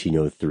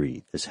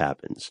 1803, this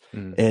happens.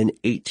 And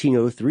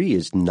 1803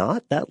 is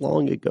not that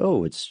long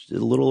ago. It's a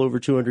little over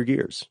 200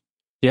 years.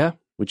 Yeah.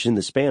 Which in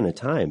the span of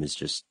time is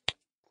just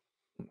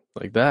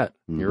like that.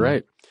 You're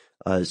right.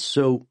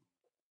 So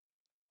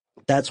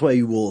that's why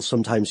you will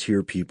sometimes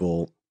hear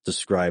people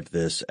describe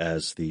this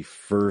as the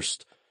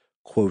first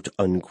quote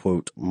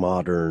unquote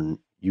modern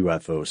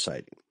UFO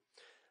sighting.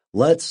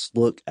 Let's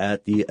look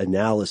at the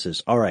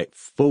analysis. All right.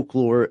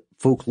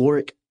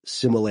 Folkloric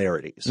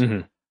similarities.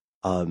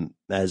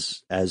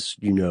 As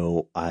you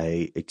know,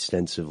 I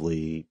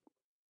extensively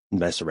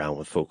mess around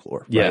with folklore.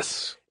 Right?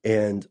 Yes.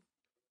 And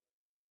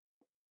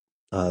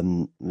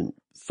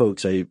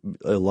folks, a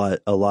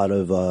lot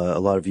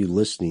of you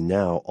listening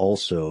now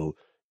also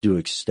do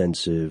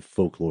extensive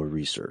folklore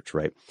research,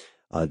 right?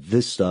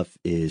 This stuff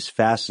is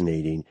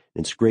fascinating.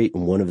 It's great.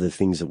 And one of the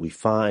things that we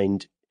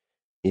find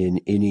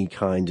in any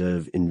kind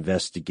of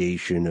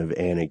investigation of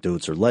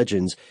anecdotes or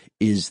legends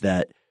is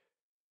that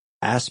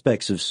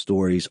aspects of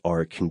stories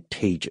are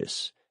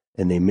contagious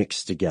and they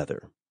mix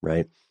together,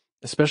 right?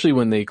 Especially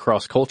when they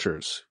cross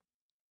cultures.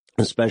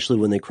 Especially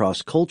when they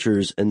cross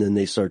cultures and then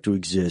they start to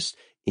exist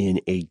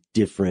in a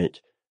different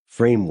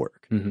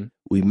framework. Mm-hmm.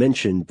 We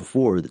mentioned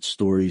before that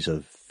stories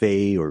of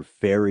fae or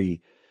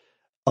fairy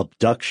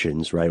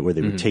abductions, right, where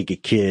they would take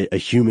a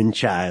human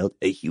child,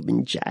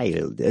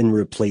 and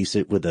replace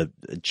it with a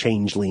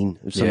changeling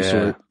of some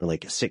sort, or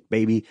like a sick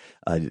baby.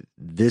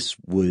 This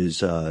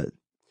was kind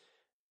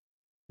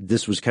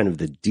of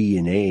the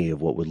DNA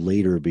of what would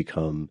later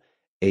become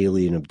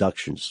alien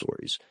abduction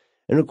stories.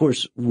 And of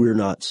course, we're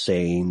not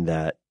saying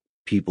that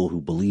people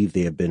who believe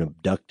they have been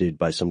abducted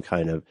by some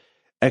kind of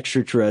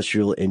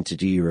extraterrestrial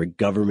entity or a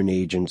government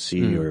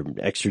agency or an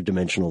extra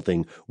dimensional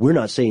thing, we're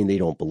not saying they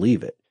don't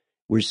believe it.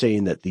 We're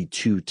saying that the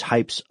two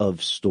types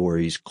of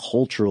stories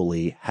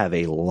culturally have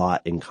a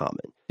lot in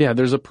common. Yeah,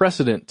 there's a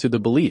precedent to the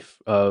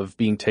belief of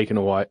being taken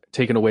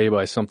away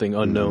by something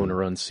unknown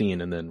or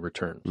unseen and then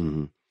returned.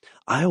 Mm-hmm.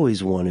 I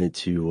always wanted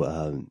to,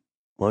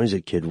 when I was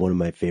a kid, one of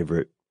my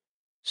favorite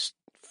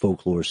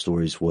folklore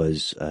stories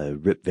was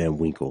Rip Van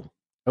Winkle.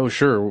 Oh,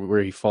 sure,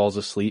 where he falls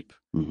asleep,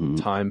 Mm-hmm.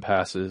 time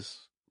passes.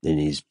 And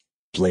he's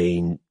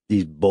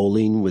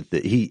bowling with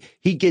he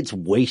gets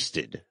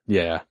wasted.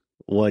 Yeah.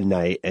 One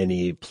night and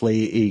he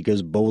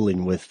goes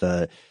bowling with,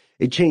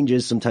 it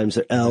changes. Sometimes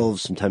they're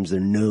elves, sometimes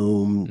they're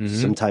gnomes,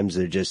 sometimes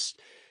they're just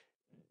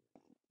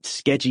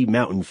sketchy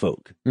mountain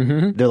folk.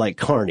 Mm-hmm. They're like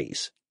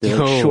carnies. They're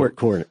like short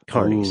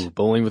carnies. Ooh,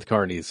 bowling with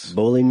carnies.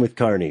 Bowling with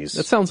carnies.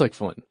 That sounds like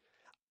fun.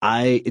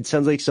 It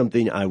sounds like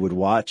something I would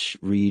watch,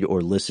 read,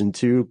 or listen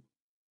to.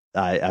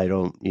 I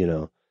don't,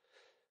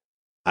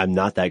 I'm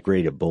not that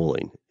great at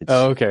bowling.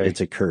 Okay.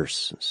 It's a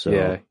curse. So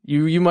yeah,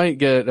 you might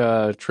get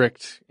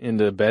tricked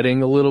into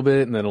betting a little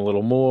bit and then a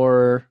little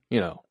more,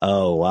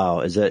 Oh wow,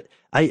 is that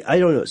I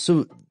don't know.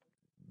 So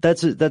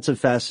that's a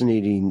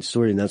fascinating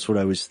story, and that's what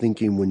I was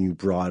thinking when you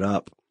brought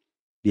up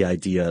the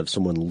idea of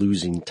someone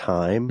losing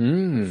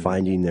time,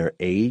 finding their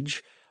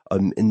age.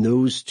 And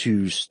those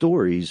two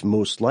stories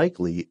most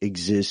likely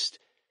exist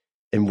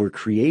and were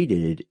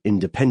created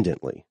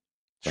independently.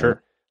 Sure. Right?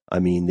 I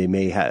mean, they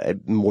may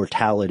have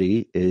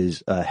mortality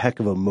is a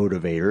heck of a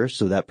motivator,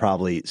 so that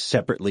probably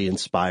separately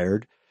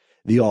inspired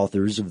the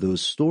authors of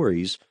those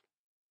stories.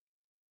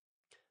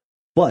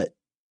 But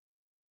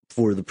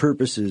for the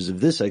purposes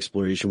of this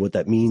exploration, what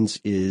that means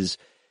is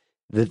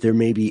that there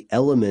may be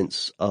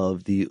elements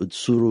of the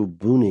Utsuro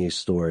Bune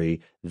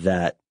story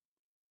that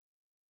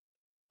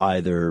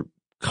either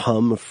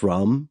come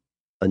from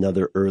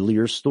another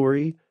earlier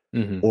story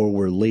or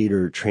were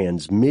later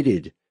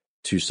transmitted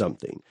to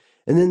something.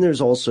 And then there's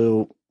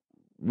also,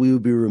 we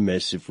would be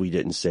remiss if we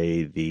didn't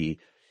say the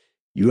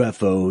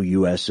UFO,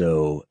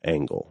 USO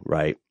angle,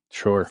 right?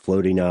 Sure.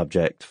 Floating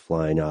object,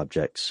 flying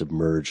object,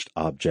 submerged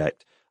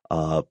object,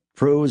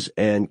 pros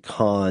and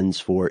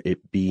cons for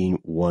it being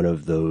one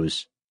of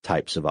those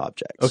types of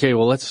objects. Okay,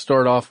 well, let's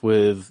start off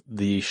with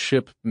the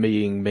ship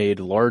being made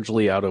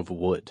largely out of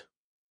wood.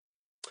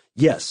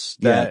 Yes.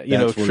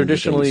 That's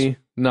traditionally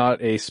not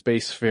a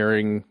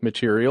spacefaring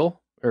material,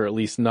 or at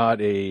least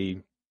not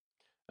a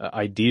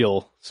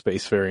ideal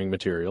spacefaring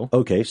material.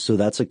 Okay, so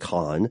that's a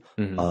con.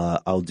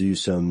 I'll do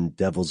some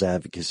devil's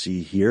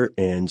advocacy here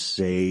and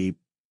say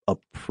a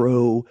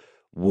pro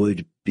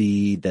would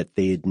be that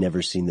they had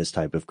never seen this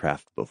type of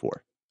craft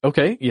before.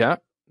 Okay, yeah,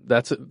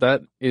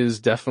 that is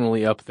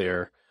definitely up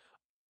there.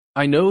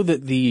 I know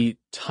that the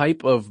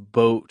type of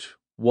boat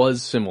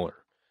was similar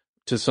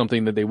to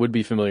something that they would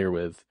be familiar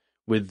with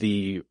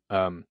the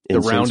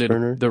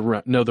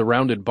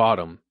rounded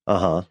bottom.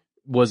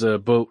 Was a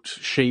boat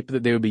shape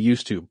that they would be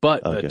used to,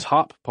 but the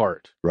top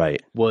part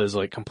was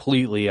like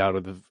completely out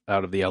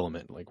of the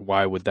element. Like,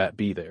 why would that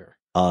be there?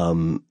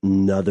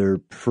 Another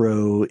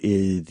pro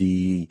is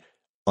the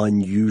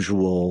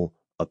unusual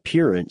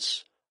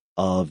appearance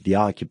of the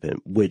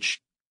occupant,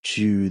 which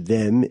to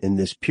them in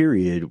this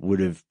period would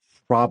have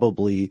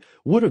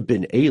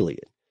been alien.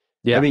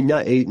 Yeah. I mean,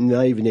 not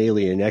even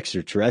alien in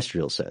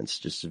extraterrestrial sense,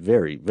 just a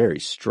very, very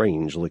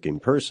strange looking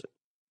person.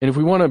 And if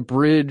we want to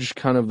bridge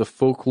kind of the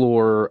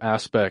folklore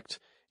aspect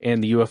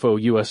and the UFO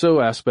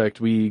USO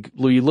aspect, we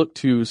look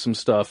to some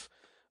stuff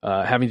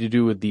having to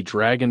do with the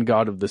dragon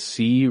god of the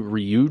sea,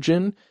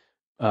 Ryujin.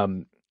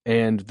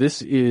 And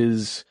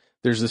there's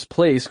this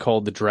place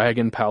called the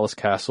Dragon Palace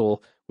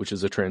Castle, which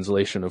is a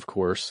translation, of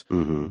course,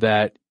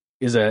 that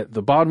is at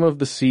the bottom of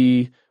the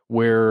sea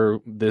where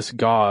this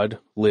god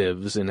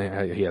lives, and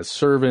he has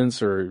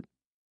servants, or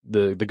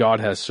the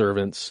god has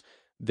servants.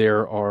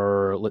 There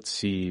are,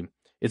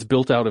 it's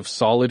built out of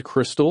solid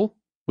crystal,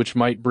 which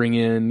might bring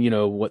in,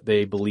 what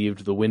they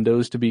believed the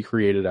windows to be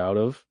created out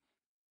of.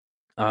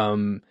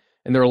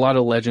 And there are a lot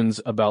of legends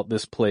about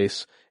this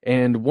place.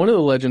 And one of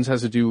the legends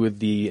has to do with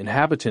the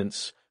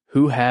inhabitants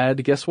who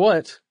had, guess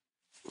what?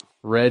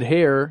 Red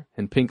hair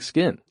and pink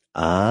skin.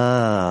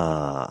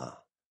 Ah.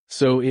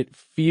 So it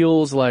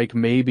feels like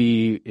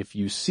maybe if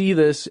you see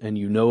this and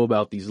you know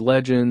about these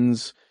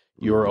legends,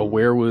 you're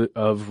aware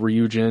of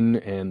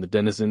Ryujin and the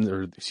denizens,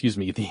 or excuse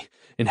me, the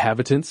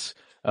inhabitants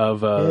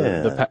of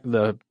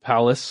the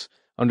palace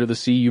under the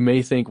sea, you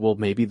may think, well,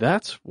 maybe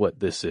that's what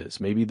this is.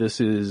 Maybe this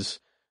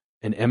is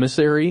an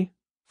emissary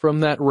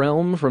from that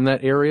realm, from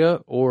that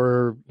area,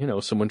 or,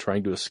 someone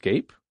trying to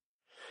escape.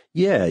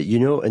 Yeah,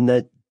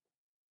 and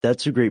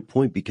that's a great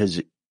point, because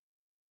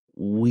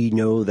we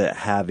know that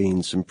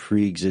having some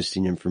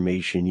pre-existing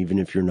information, even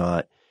if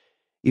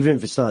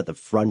it's not at the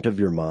front of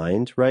your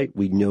mind, right?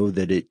 We know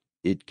that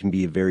it can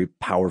be a very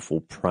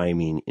powerful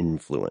priming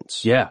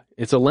influence. Yeah,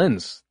 it's a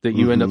lens that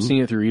you end up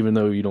seeing it through, even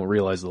though you don't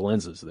realize the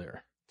lens is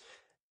there.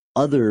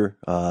 Other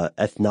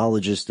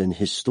ethnologists and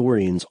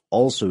historians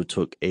also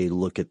took a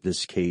look at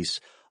this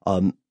case,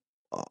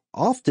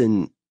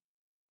 often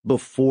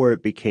before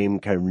it became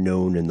kind of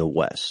known in the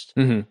West,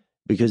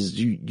 because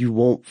you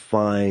won't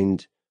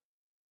find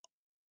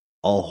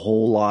a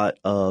whole lot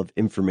of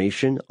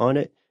information on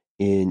it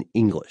in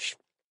English.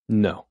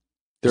 No.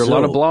 There are a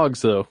lot of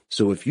blogs, though.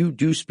 So if you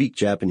do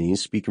speak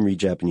and read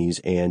Japanese,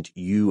 and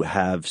you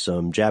have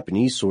some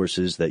Japanese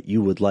sources that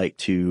you would like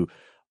to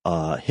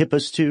hip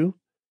us to,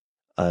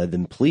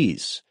 then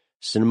please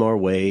send them our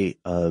way.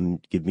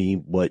 Give me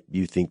what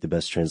you think the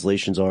best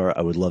translations are.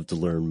 I would love to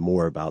learn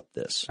more about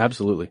this.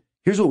 Absolutely.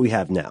 Here's what we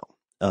have now.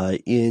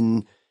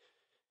 In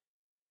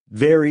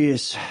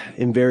various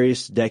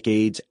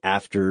decades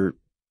after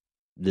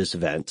this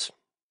event,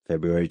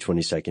 February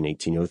 22nd,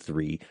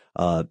 1803,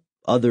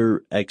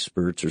 other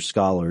experts or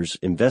scholars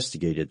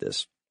investigated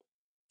this.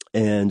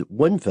 And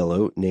one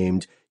fellow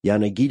named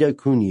Yanagida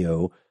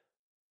Kunio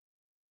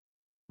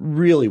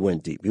really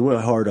went deep. He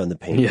went hard on the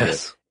paint.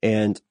 Yes.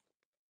 And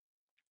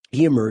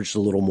he emerged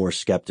a little more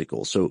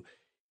skeptical. So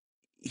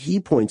he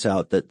points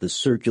out that the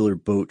circular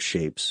boat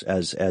shapes,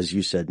 as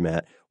you said,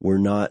 Matt, were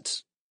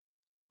not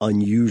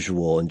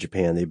unusual in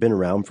Japan. They've been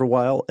around for a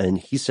while. And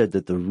he said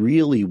that the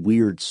really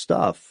weird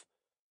stuff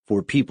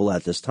for people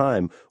at this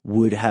time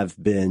would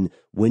have been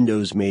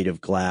windows made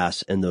of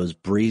glass and those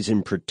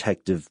brazen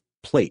protective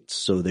plates.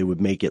 So they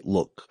would make it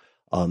look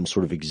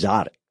sort of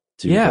exotic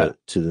to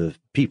the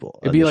people.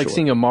 It'd be like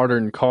seeing a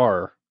modern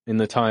car in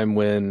the time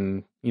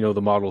when,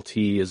 the Model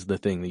T is the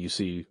thing that you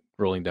see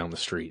rolling down the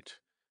street,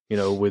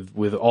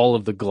 with all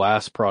of the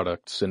glass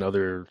products and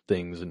other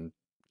things. And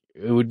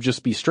it would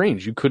just be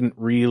strange. You couldn't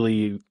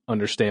really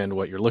understand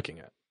what you're looking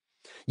at.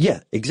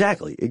 Yeah,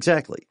 exactly.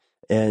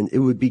 And it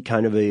would be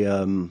kind of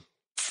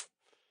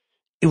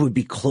it would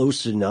be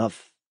close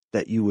enough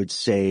that you would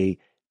say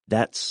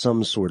that's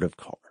some sort of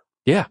car.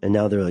 Yeah. And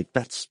now they're like,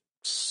 that's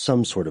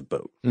some sort of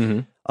boat.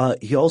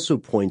 He also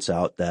points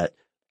out that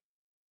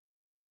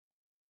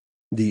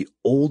the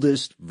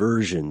oldest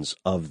versions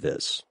of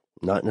this,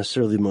 not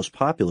necessarily the most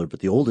popular, but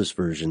the oldest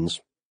versions,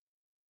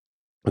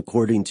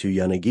 according to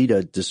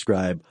Yanagida,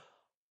 describe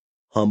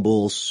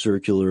humble,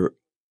 circular,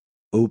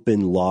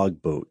 open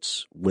log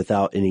boats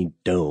without any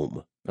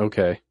dome.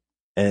 Okay.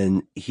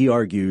 And he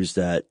argues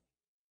that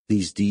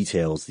these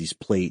details, these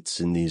plates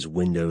and these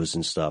windows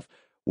and stuff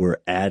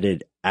were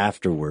added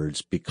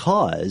afterwards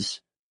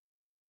because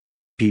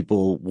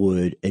people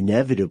would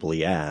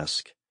inevitably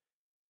ask,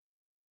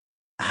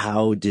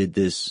 how did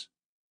this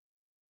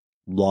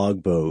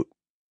log boat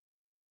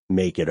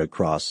make it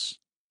across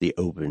the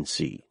open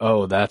sea?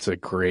 Oh, that's a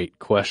great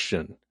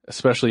question.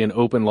 Especially an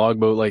open log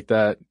boat like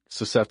that,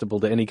 susceptible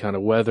to any kind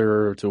of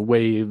weather or to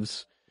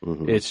waves.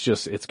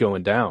 It's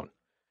going down.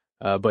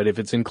 But if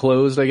it's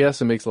enclosed, I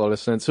guess it makes a lot of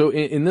sense. So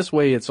in this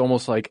way, it's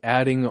almost like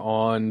adding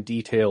on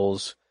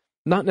details,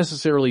 not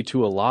necessarily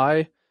to a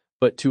lie,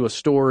 but to a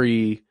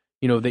story,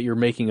 that you're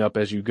making up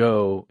as you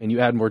go, and you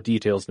add more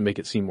details to make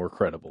it seem more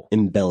credible.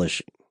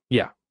 Embellishing.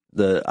 Yeah.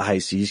 The high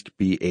seas could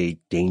be a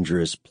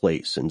dangerous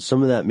place, and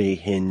some of that may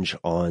hinge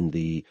on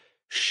the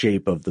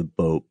shape of the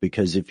boat,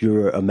 because if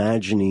you're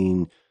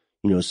imagining,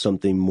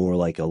 something more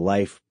like a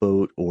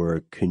lifeboat or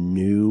a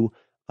canoe,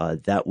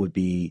 that would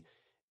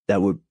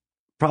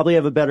probably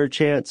have a better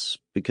chance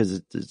because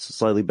it's a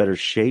slightly better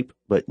shape.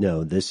 But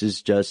no, this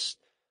is just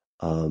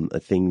a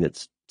thing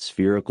that's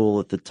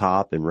spherical at the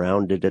top and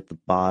rounded at the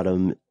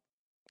bottom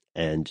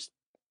and just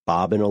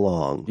bobbing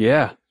along.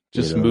 Yeah,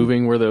 just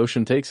moving where the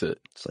ocean takes it.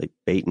 It's like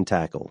bait and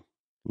tackle.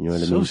 You know what I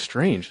mean? So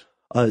strange.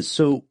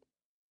 So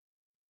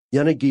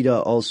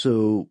Yanagida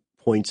also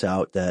points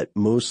out that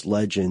most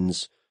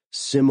legends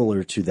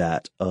similar to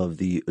that of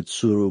the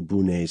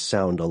Utsurobune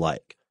sound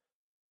alike.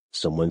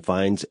 Someone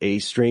finds a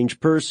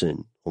strange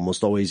person,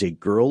 almost always a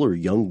girl or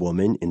young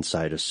woman,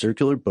 inside a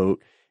circular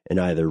boat and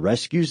either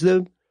rescues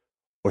them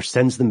or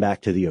sends them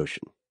back to the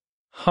ocean.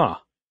 Huh.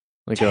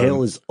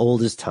 Tale as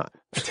old as time.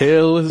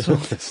 Tale as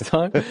old as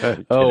time?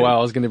 Oh, wow.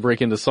 I was going to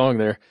break into song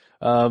there.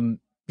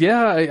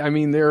 Yeah, I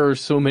mean, there are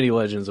so many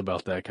legends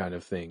about that kind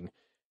of thing.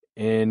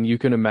 And you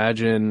can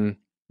imagine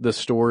the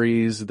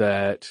stories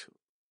that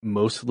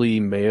mostly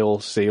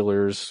male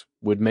sailors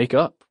would make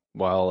up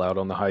while out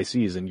on the high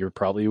seas, and you're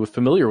probably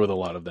familiar with a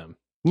lot of them.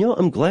 You know,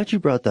 I'm glad you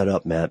brought that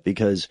up, Matt,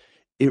 because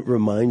it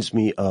reminds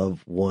me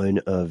of one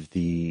of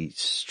the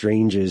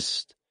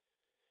strangest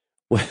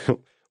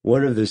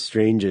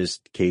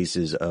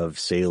cases of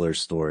sailor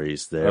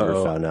stories that I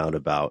ever found out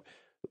about.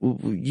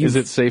 Is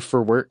it safe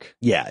for work?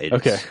 Yeah,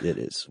 it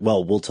is.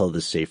 Well, we'll tell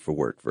the safe for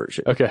work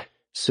version. Okay.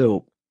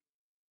 So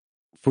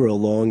for a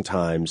long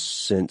time,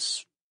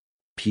 since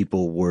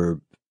people were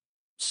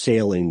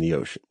sailing the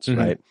oceans,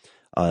 right?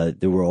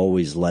 There were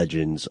always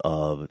legends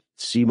of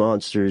sea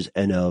monsters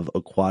and of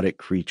aquatic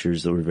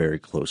creatures that were very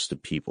close to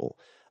people.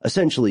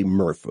 Essentially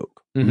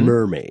merfolk,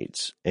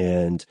 mermaids.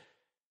 And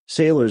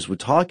sailors would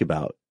talk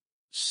about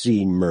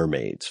seeing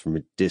mermaids from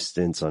a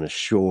distance on a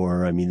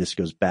shore. I mean, this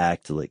goes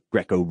back to like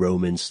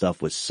Greco-Roman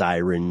stuff with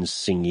sirens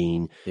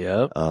singing.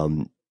 Yeah.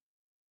 And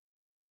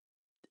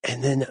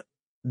then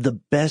the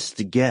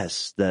best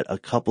guess that a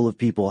couple of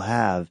people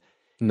have.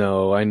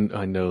 No, I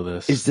know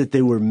this. Is that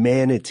they were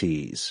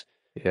manatees.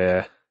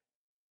 Yeah.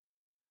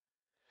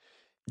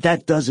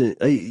 That doesn't,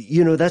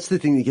 that's the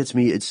thing that gets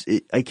me.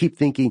 I keep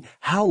thinking,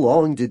 how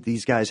long did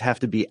these guys have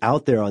to be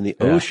out there on the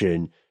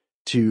ocean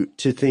to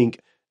think,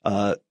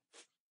 to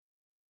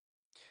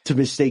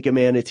mistake a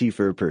manatee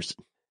for a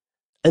person?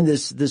 And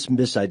this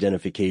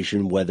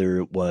misidentification, whether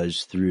it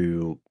was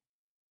through,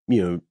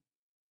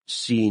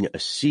 seeing a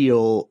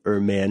seal or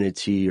a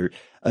manatee or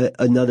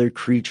another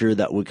creature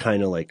that would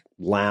kind of like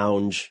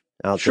lounge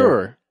out there.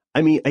 Sure.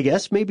 I mean, I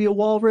guess maybe a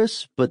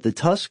walrus, but the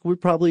tusk would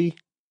probably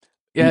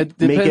it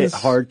make it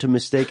hard to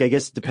mistake. I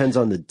guess it depends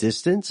on the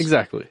distance.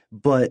 Exactly.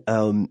 But,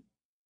 in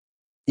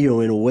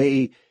a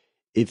way,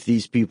 if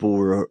these people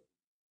were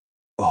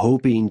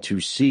hoping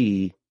to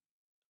see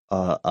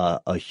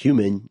a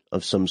human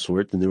of some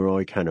sort, then they were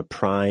already kind of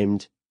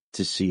primed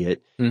to see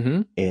it.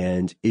 Mm-hmm.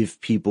 And if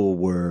people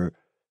were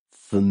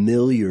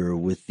familiar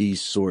with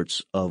these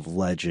sorts of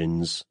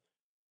legends,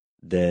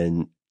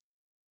 then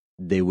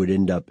they would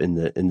end up in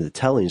the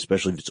telling,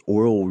 especially if it's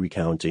oral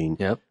recounting.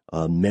 Yep.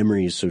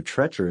 Memory is so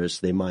treacherous,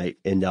 they might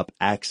end up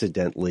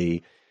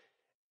accidentally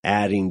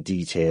adding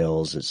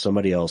details that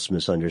somebody else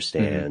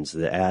misunderstands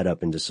that add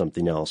up into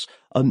something else.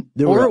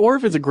 Or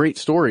if it's a great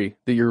story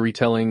that you're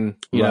retelling,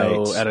 you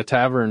know, at a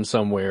tavern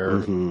somewhere.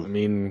 I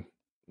mean,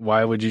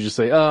 why would you just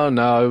say, "Oh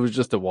no, it was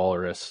just a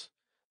walrus"?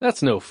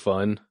 That's no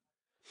fun.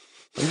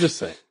 I'm just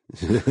saying.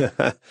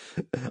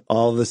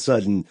 all of a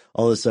sudden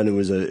it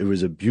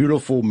was a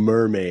beautiful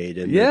mermaid,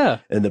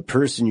 and the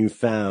person you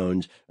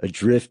found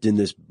adrift in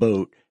this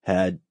boat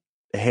had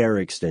hair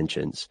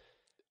extensions.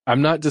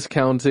 I'm not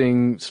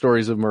discounting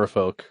stories of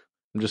merfolk.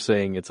 I'm just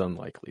saying it's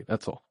unlikely.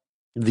 That's all.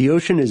 The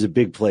ocean is a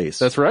big place.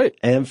 That's right.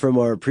 And from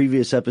our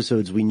previous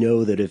episodes, we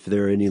know that if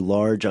there are any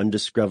large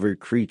undiscovered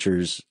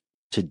creatures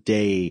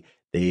today,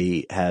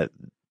 the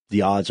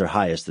odds are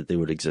highest that they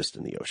would exist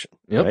in the ocean.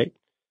 Yep. Right?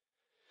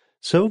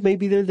 So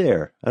maybe they're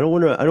there. I don't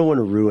want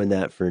to ruin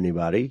that for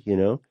anybody,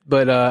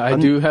 But I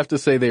do have to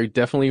say they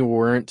definitely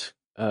weren't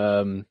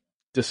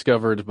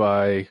discovered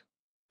by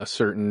a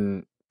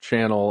certain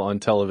channel on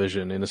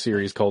television in a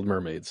series called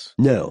Mermaids.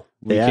 No,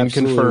 we can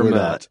confirm that.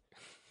 Not.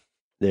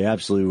 They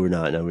absolutely were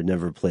not, and I would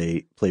never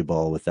play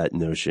ball with that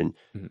notion.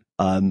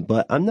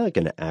 But I'm not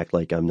going to act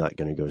like I'm not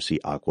going to go see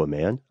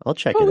Aquaman. I'll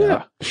check it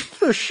out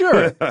for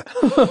sure.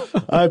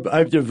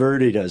 I'm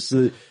diverting us.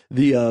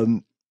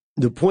 The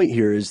point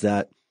here is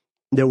that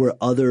there were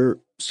other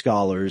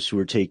scholars who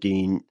were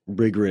taking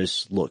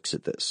rigorous looks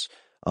at this.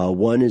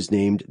 One is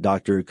named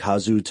Dr.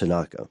 Kazu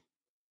Tanaka.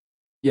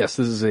 Yes,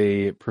 this is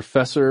a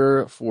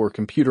professor for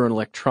computer and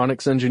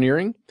electronics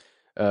engineering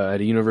at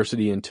a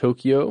university in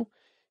Tokyo.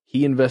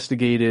 He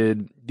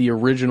investigated the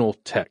original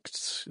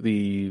texts,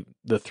 the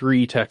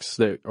three texts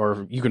that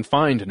you can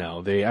find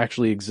now. They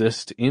actually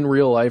exist in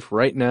real life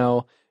right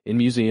now in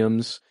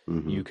museums.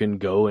 You can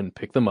go and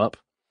pick them up.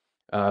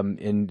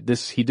 And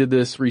he did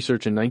this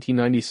research in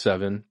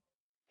 1997,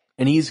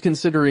 and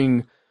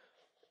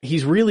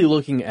he's really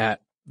looking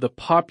at the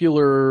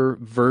popular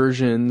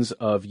versions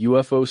of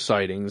UFO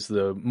sightings,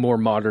 the more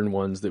modern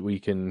ones that we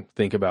can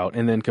think about,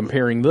 and then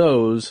comparing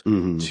those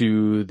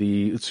to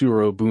the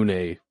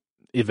Utsurobune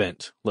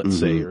event, let's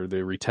say, or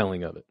the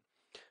retelling of it.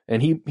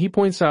 And he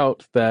points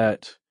out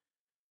that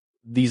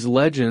these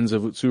legends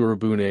of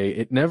Utsurobune,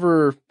 it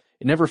never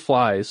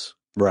flies.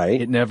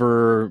 Right. It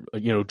never,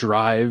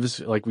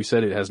 drives. Like we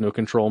said, it has no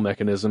control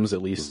mechanisms.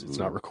 At least it's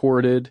not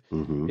recorded.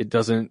 It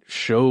doesn't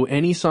show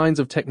any signs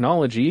of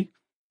technology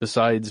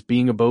besides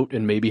being a boat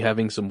and maybe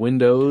having some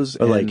windows.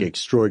 Or like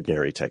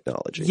extraordinary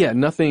technology. Yeah,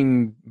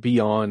 nothing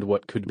beyond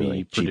what could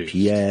be produced.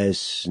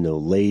 GPS, no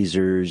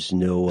lasers,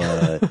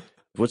 no...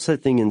 what's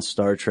that thing in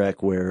Star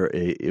Trek where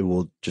it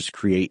will just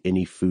create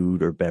any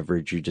food or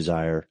beverage you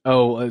desire?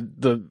 Oh,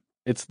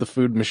 it's the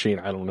food machine.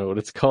 I don't know what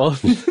it's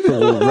called.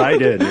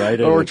 Right in.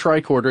 Or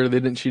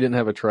tricorder. She didn't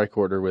have a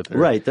tricorder with her.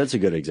 Right. That's a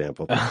good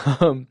example.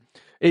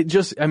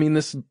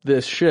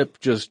 This ship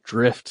just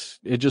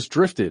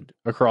drifted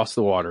across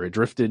the water. It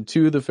drifted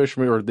to the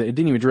fishermen, or it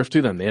didn't even drift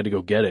to them. They had to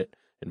go get it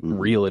and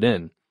reel it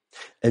in.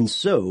 And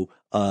so,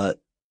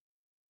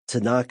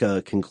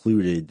 Tanaka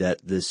concluded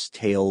that this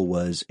tale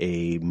was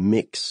a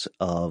mix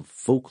of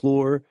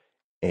folklore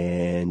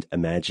and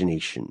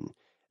imagination.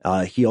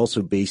 He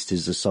also based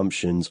his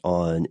assumptions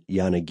on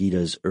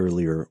Yanagita's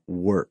earlier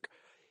work.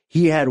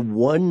 He had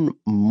he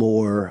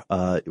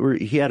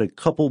had a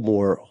couple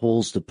more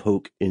holes to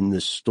poke in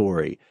this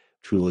story,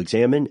 which we'll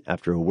examine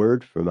after a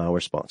word from our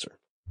sponsor.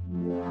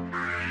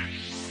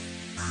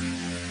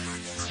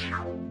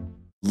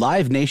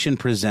 Live Nation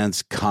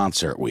presents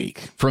Concert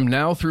Week. From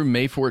now through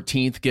May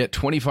 14th, get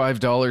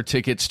 $25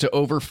 tickets to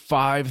over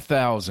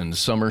 5,000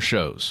 summer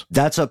shows.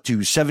 That's up to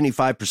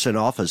 75%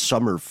 off a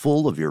summer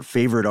full of your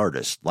favorite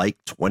artists, like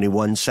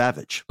 21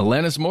 Savage,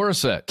 Alanis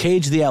Morissette,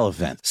 Cage the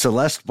Elephant,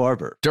 Celeste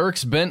Barber,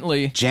 Dierks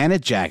Bentley,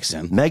 Janet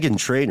Jackson, Meghan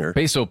Trainor,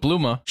 Peso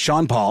Pluma,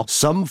 Sean Paul,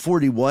 Sum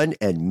 41,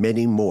 and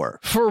many more.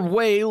 For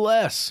way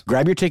less.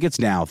 Grab your tickets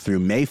now through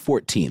May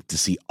 14th to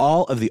see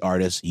all of the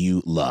artists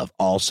you love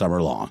all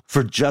summer long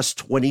for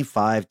just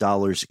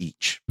 $25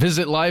 each.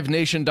 Visit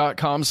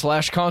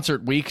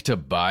livenation.com/Concert Week to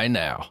buy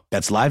now.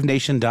 That's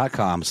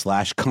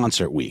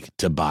livenation.com/Concert Week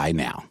to buy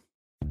now.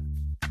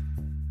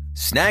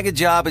 Snag a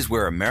Job is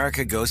where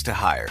America goes to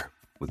hire,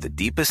 with the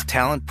deepest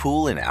talent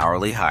pool in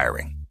hourly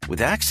hiring.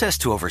 With access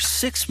to over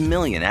 6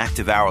 million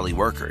active hourly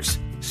workers,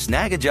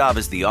 Snag a Job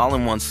is the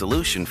all-in-one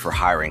solution for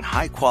hiring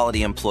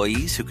high-quality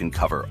employees who can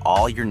cover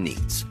all your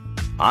needs.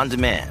 On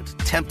demand,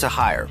 temp to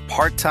hire,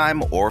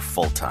 part-time or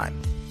full-time.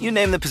 You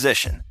name the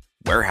position.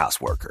 Warehouse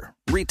worker,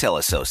 retail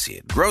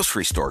associate,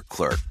 grocery store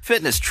clerk,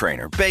 fitness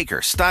trainer,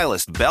 baker,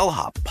 stylist,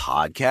 bellhop,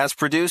 podcast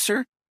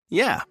producer.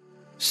 Yeah,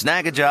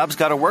 Snag a Job's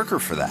got a worker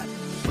for that.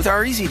 With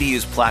our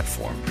easy-to-use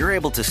platform, you're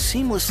able to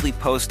seamlessly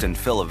post and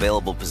fill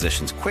available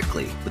positions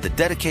quickly with a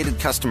dedicated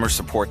customer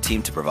support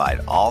team to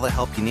provide all the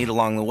help you need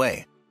along the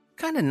way.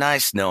 Kind of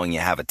nice knowing you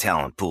have a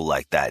talent pool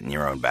like that in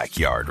your own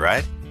backyard,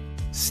 right?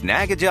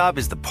 Snag a Job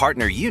is the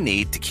partner you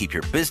need to keep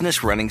your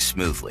business running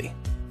smoothly.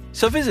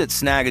 So visit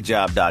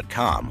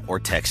snagajob.com or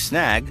text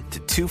snag to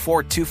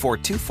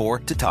 242424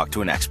 to talk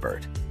to an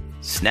expert.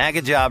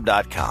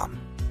 Snagajob.com,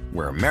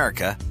 where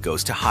America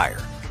goes to hire.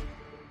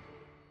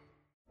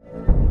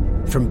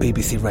 From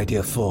BBC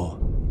Radio 4,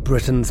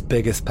 Britain's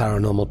biggest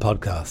paranormal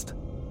podcast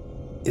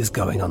is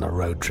going on a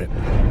road trip.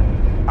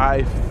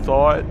 I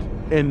thought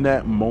in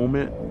that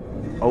moment,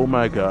 oh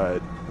my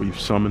God, we've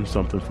summoned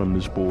something from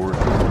this board.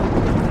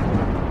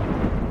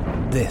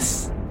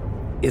 This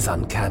is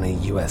Uncanny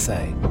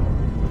USA.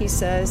 He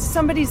says,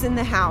 somebody's in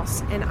the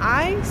house, and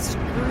I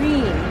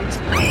screamed.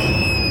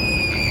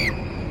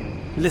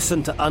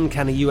 Listen to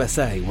Uncanny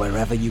USA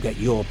wherever you get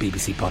your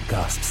BBC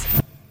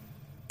podcasts,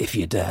 if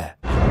you dare.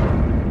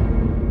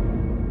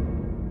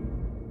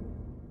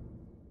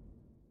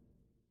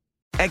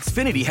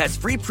 Xfinity has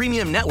free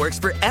premium networks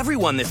for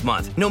everyone this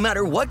month, no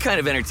matter what kind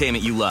of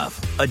entertainment you love.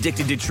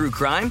 Addicted to true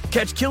crime?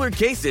 Catch killer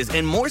cases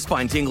and more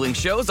spine-tingling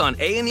shows on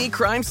A&E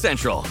Crime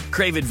Central.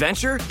 Crave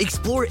adventure?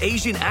 Explore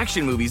Asian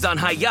action movies on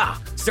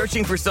Hi-YAH.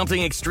 Searching for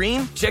something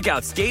extreme? Check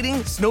out skating,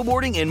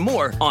 snowboarding, and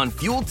more on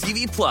Fuel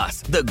TV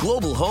Plus, the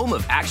global home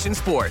of action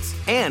sports.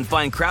 And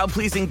find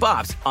crowd-pleasing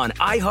bops on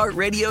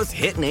iHeartRadio's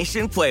Hit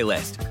Nation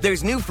playlist.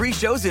 There's new free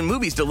shows and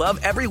movies to love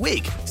every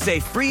week. Say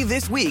free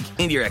this week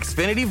in your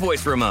Xfinity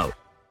voice remote.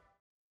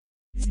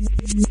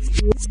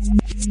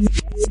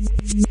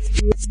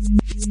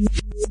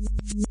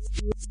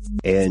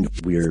 And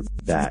we're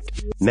back.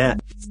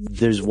 Matt,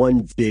 there's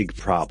one big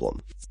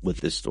problem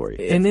with this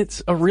story. And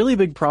it's a really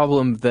big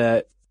problem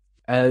that,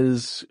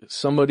 as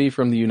somebody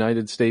from the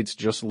United States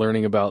just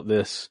learning about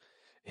this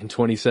in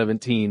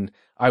 2017,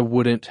 I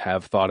wouldn't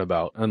have thought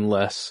about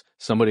unless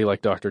somebody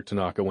like Dr.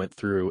 Tanaka went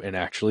through and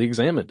actually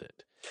examined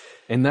it.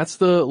 And that's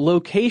the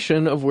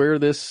location of where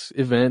this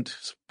event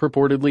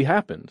purportedly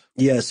happened.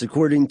 Yes,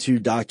 according to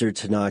Dr.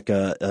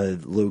 Tanaka,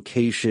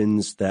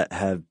 locations that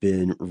have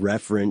been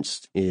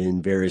referenced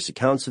in various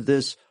accounts of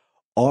this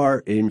are,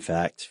 in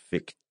fact,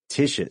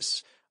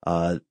 fictitious.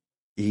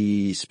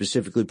 He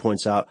specifically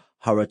points out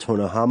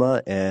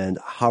Haratonohama and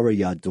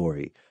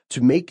Harayadori.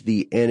 To make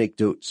the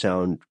anecdote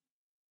sound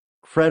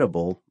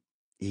credible,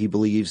 he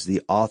believes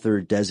the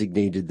author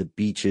designated the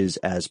beaches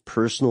as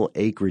personal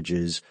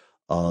acreages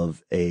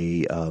of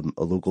a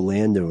local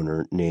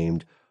landowner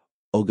named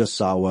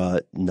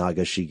Ogasawa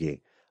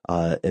Nagashige.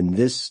 And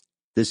this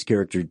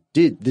character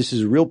this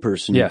is a real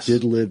person who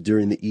did live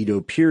during the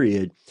Edo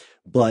period,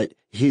 but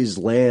his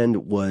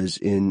land was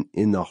in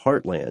the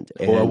heartland.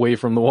 Or away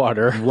from the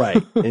water.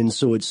 Right. And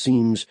so it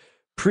seems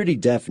pretty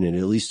definite,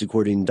 at least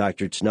according to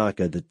Dr.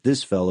 Tanaka, that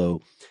this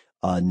fellow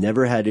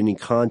never had any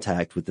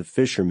contact with the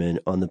fishermen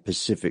on the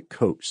Pacific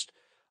coast.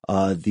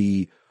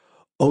 The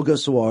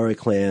Ogasawara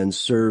clan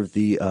served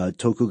the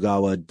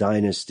Tokugawa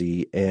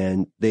dynasty,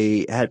 and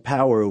they had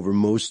power over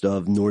most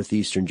of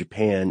northeastern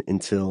Japan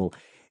until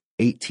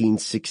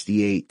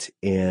 1868.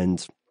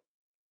 And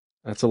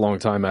that's a long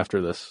time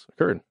after this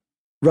occurred.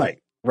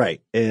 Right.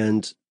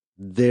 And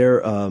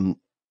their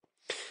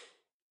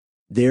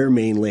their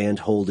main land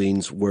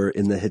holdings were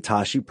in the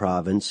Hitachi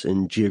province,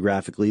 and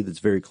geographically that's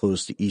very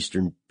close to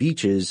eastern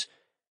beaches.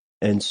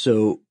 And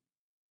so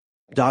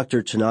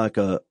Dr.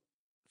 Tanaka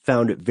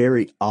found it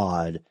very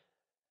odd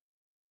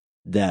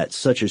that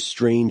such a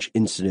strange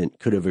incident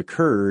could have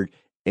occurred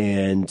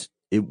and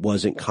it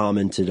wasn't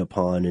commented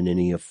upon in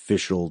any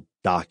official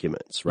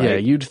documents, right? Yeah,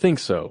 you'd think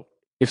so.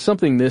 If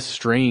something this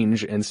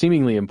strange and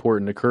seemingly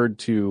important occurred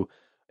to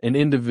an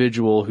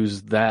individual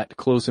who's that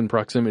close in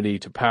proximity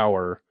to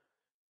power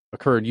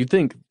occurred, you'd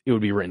think it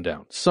would be written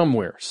down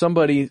somewhere.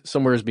 Somebody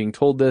somewhere is being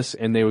told this,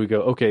 and they would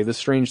go, okay, this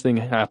strange thing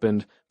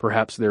happened.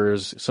 Perhaps there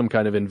is some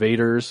kind of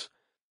invaders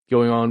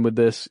going on with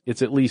this.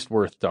 It's at least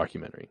worth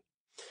documenting.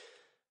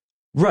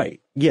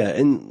 Right. Yeah.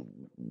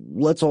 And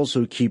let's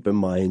also keep in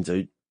mind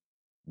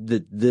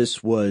that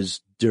this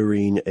was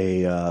during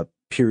a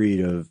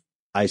period of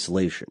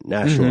isolation,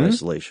 national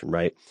isolation,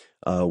 right?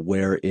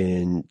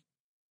 Wherein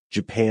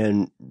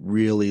Japan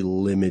really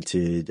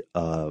limited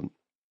a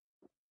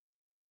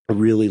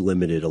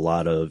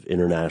lot of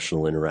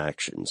international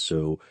interaction.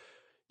 So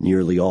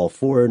nearly all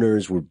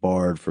foreigners were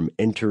barred from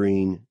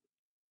entering,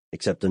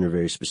 except under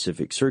very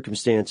specific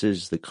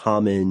circumstances. The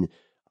common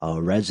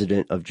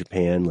resident of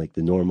Japan, like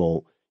the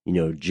normal,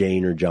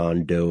 Jane or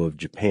John Doe of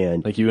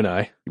Japan, like you and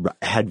I,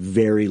 had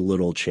very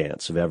little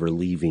chance of ever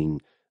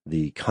leaving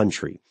the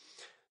country.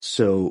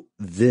 So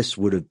this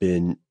would have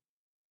been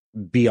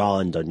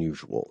beyond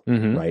unusual,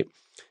 right?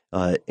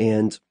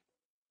 And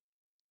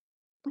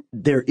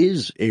there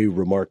is a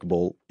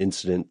remarkable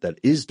incident that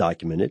is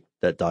documented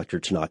that Dr.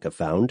 Tanaka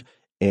found,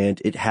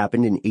 and it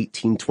happened in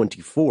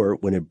 1824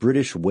 when a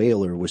British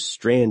whaler was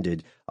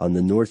stranded on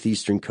the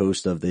northeastern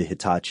coast of the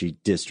Hitachi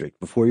district.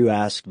 Before you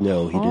ask,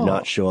 no, he did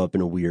not show up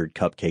in a weird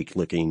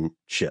cupcake-looking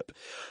ship.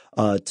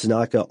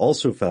 Tanaka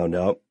also found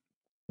out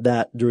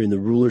that during the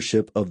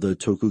rulership of the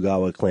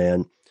Tokugawa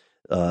clan,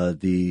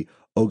 the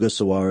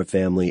Ogasawara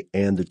family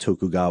and the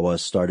Tokugawa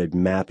started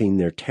mapping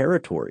their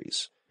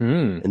territories.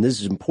 And this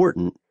is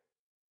important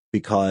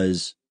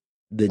because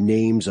the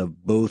names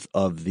of both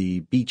of the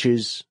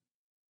beaches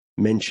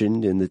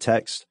mentioned in the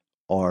text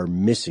are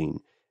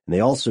missing. And they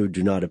also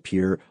do not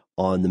appear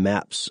on the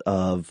maps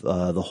of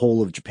the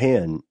whole of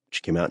Japan,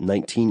 which came out in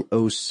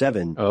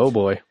 1907. Oh,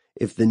 boy.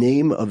 If the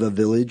name of a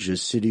village, a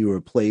city, or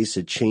a place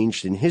had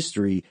changed in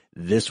history,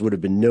 this would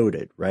have been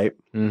noted, right?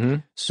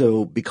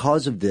 So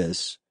because of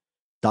this,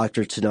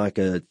 Dr.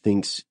 Tanaka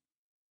thinks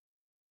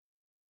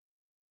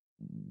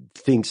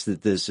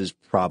that this is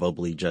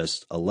probably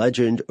just a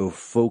legend or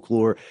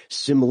folklore,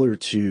 similar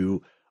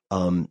to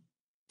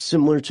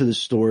the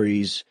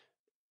stories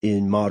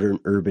in modern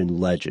urban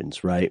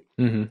legends, right?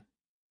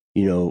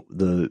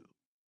 The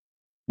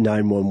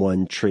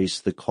 911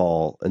 traced the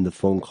call, and the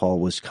phone call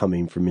was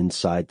coming from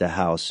inside the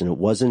house, and it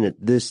wasn't at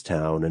this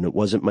town, and it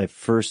wasn't my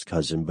first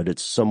cousin, but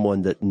it's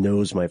someone that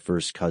knows my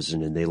first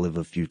cousin, and they live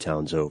a few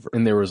towns over.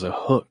 And there was a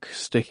hook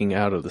sticking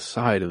out of the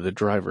side of the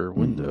driver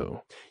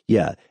window.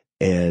 Yeah,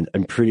 and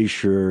I'm pretty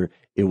sure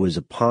it was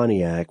a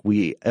Pontiac.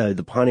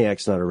 The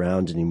Pontiac's not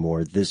around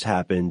anymore. This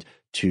happened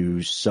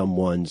to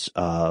someone's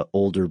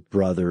older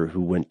brother who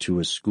went to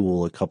a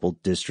school a couple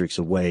districts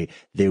away.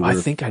 I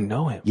think I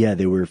know him. Yeah,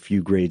 they were a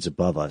few grades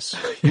above us.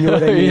 You know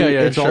what I mean?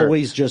 It's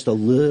always just a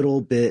little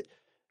bit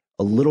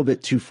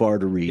too far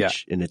to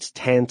reach, and it's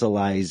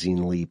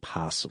tantalizingly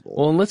possible.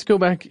 Well, and let's go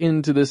back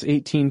into this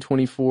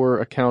 1824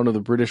 account of the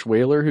British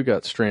whaler who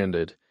got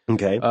stranded.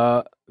 Okay.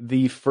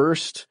 The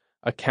first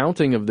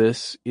accounting of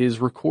this is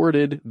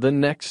recorded the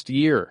next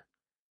year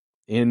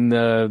in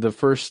the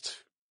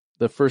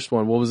first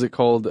one. What was it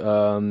called?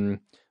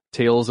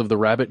 Tales of the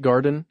Rabbit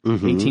Garden.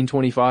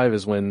 1825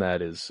 is when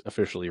that is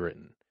officially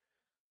written.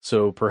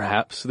 So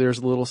perhaps there's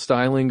a little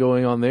styling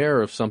going on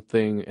there of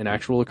something, an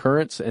actual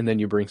occurrence, and then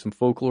you bring some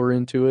folklore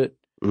into it.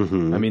 I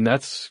mean,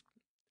 that's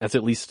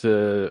at least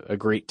a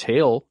great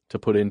tale to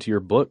put into your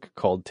book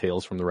called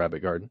Tales from the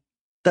Rabbit Garden.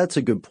 That's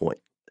a good point.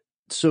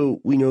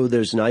 So we know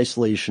there's an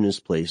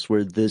isolationist place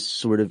where this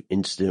sort of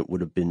incident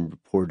would have been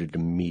reported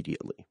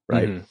immediately,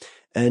 right?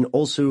 And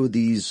also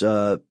these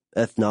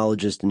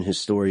ethnologists and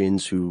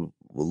historians who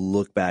will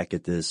look back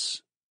at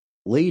this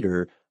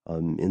later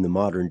in the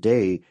modern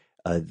day,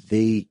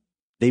 they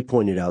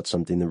pointed out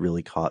something that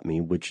really caught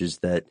me, which is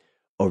that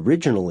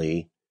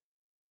originally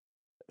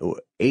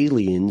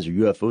aliens or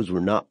UFOs were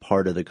not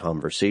part of the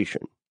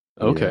conversation.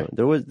 Okay.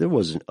 There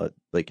wasn't a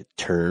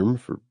term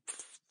for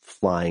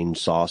flying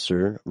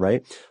saucer,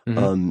 right?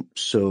 Or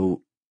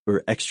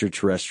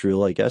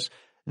extraterrestrial, I guess.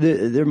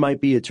 There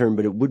might be a term,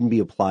 but it wouldn't be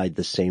applied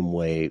the same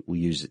way we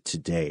use it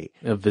today.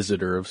 A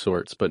visitor of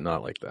sorts, but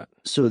not like that.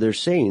 So they're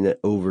saying that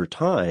over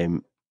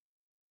time,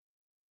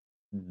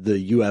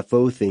 the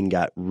UFO thing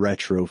got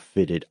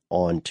retrofitted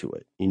onto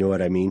it. You know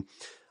what I mean?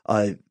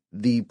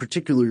 The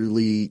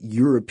particularly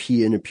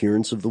European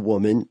appearance of the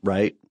woman,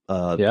 right?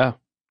 Pale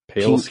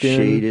pink skin,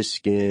 shade of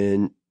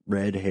skin,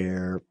 red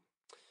hair.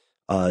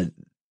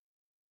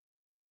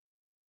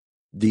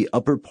 The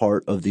upper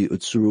part of the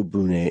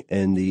Utsurubune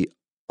and the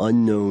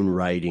unknown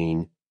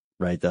writing,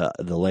 right? The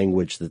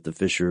language that the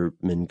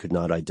fishermen could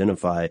not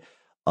identify,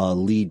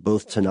 lead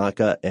both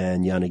Tanaka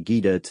and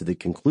Yanagita to the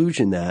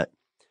conclusion that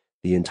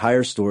the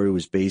entire story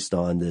was based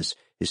on this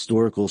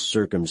historical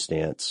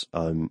circumstance.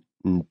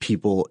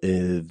 People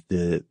of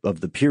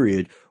the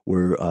period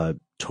were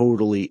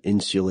totally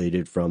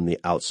insulated from the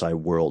outside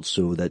world,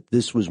 so that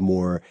this was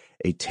more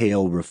a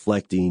tale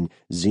reflecting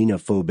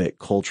xenophobic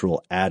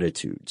cultural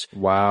attitudes.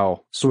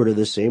 Wow. Sort of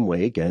the same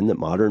way, again, that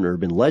modern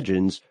urban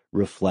legends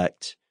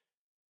reflect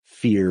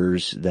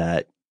fears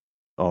that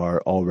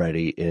are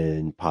already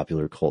in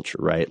popular culture,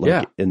 right?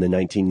 Like in the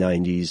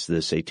 1990s,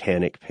 the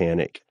satanic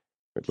panic,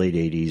 or late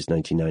 80s,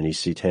 1990s,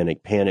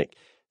 satanic panic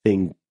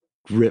thing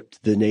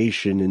gripped the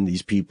nation, and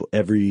these people,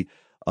 every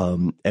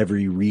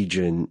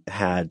region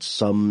had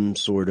some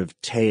sort of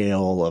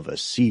tale of a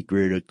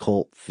secret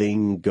occult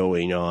thing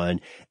going on.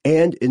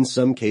 And in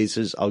some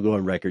cases, I'll go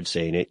on record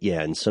saying it,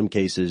 in some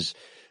cases,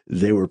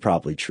 they were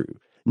probably true.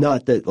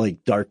 Not that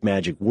like dark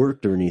magic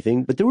worked or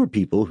anything, but there were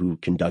people who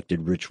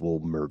conducted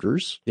ritual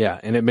murders. Yeah,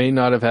 and it may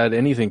not have had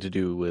anything to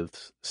do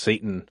with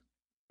Satan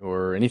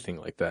or anything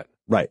like that.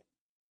 Right.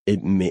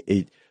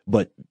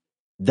 But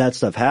that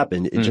stuff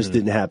happened. It just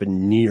didn't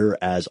happen near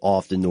as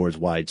often nor as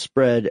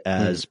widespread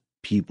as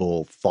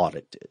people thought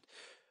it did.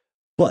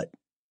 But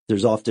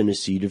there's often a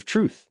seed of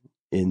truth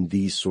in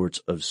these sorts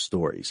of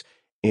stories.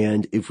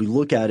 And if we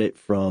look at it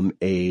from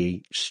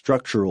a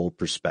structural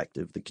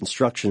perspective, the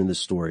construction of the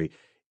story,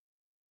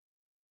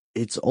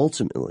 it's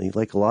ultimately,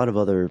 like a lot of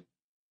other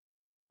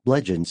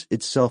legends,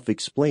 it's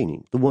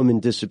self-explaining. The woman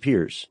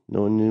disappears.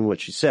 No one knew what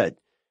she said.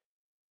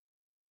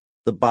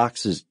 The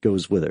box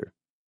goes with her.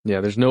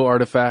 Yeah, there's no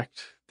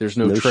artifact. There's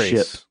no trace.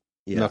 Ship.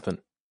 Nothing.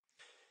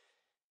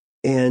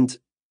 And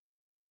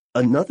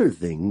another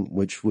thing,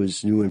 which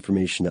was new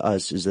information to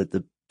us, is that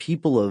the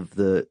people of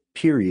the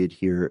period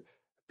here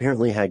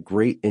apparently had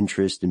great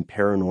interest in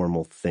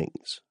paranormal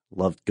things,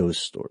 loved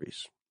ghost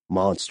stories,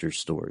 monster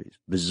stories,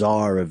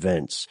 bizarre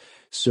events.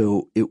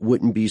 So it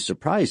wouldn't be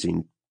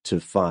surprising to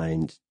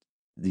find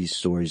these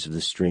stories of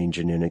the strange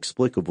and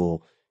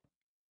inexplicable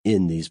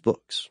in these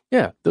books.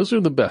 Yeah, those are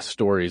the best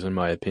stories, in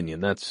my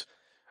opinion. That's,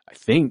 I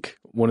think,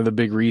 one of the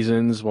big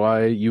reasons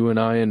why you and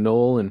I and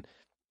Noel and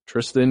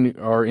Tristan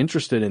are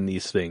interested in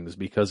these things,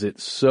 because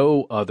it's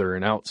so other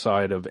and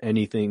outside of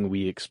anything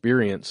we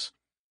experience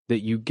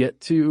that you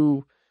get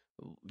to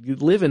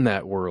live in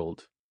that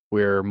world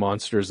where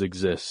monsters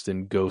exist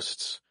and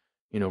ghosts,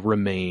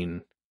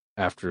 remain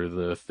after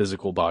the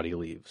physical body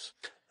leaves.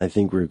 I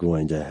think we're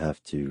going to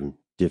have to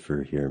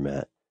differ here,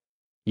 Matt.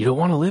 You don't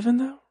want to live in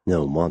that?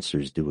 No,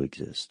 monsters do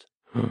exist.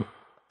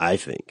 I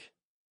think.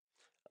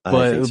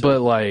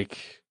 But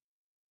like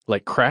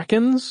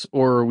krakens,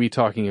 or are we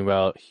talking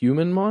about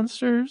human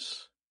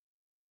monsters?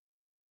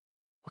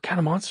 What kind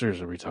of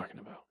monsters are we talking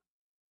about?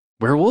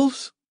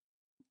 Werewolves?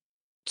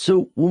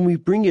 So when we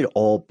bring it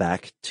all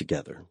back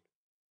together,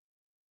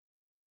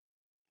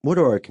 what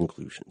are our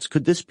conclusions?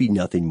 Could this be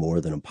nothing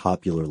more than a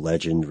popular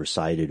legend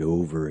recited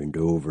over and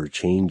over,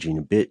 changing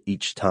a bit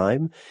each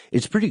time?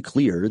 It's pretty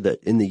clear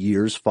that in the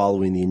years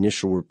following the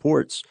initial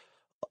reports,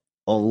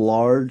 a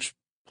large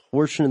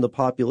portion of the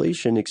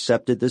population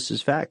accepted this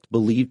as fact,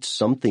 believed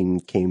something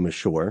came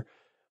ashore.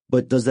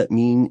 But does that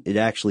mean it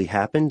actually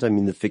happened? I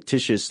mean, the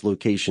fictitious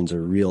locations are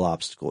a real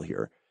obstacle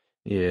here.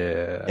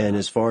 Yeah. And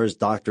as far as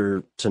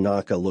Dr.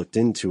 Tanaka looked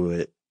into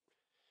it,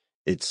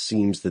 it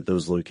seems that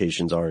those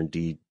locations are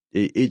indeed,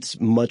 it's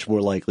much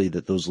more likely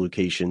that those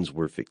locations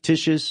were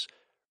fictitious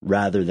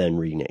rather than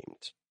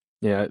renamed.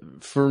 Yeah.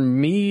 For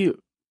me,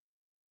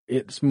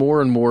 it's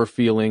more and more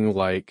feeling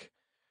like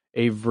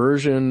a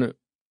version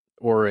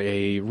or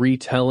a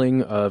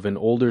retelling of an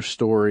older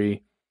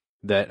story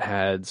that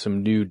had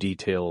some new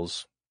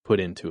details put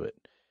into it.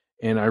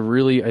 And I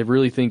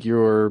really think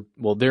their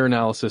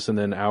analysis and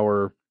then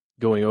our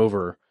going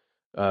over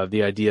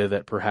the idea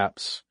that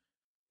perhaps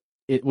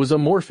it was a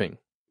morphing.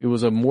 It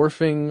was a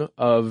morphing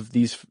of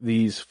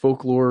these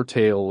folklore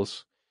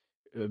tales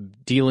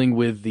dealing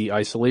with the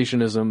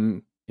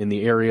isolationism in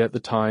the area at the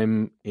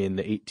time in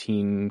the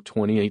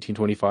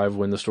 1825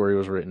 when the story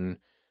was written.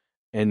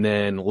 And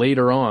then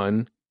later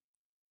on,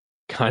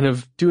 kind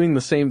of doing the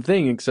same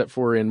thing, except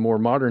for in more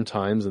modern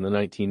times in the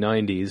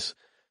 1990s,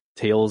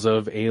 tales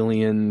of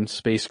alien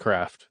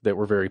spacecraft that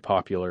were very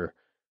popular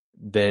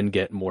then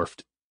get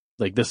morphed.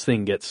 Like this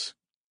thing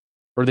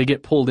they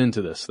get pulled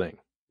into this thing,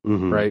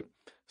 right?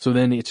 So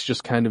then it's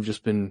just kind of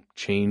just been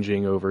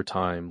changing over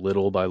time,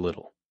 little by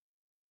little.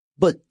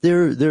 But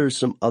there are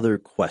some other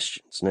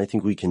questions, and I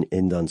think we can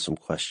end on some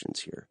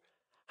questions here.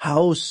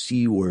 How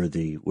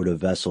seaworthy would a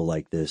vessel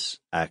like this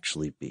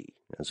actually be?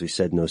 As we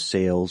said, no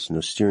sails,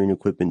 no steering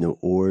equipment, no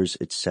oars,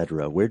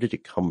 etc. Where did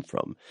it come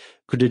from?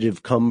 Could it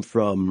have come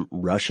from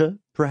Russia,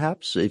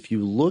 perhaps? If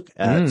you look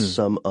at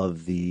some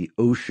of the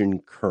ocean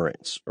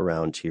currents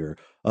around here,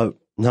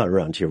 not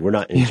around here, we're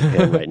not in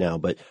Japan right now,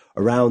 but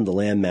around the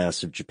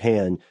landmass of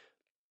Japan,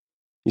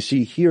 you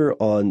see here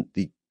on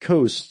the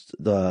coast,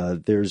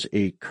 there's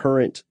a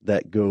current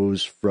that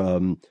goes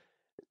from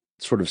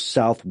sort of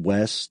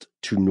southwest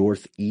to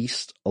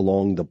northeast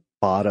along the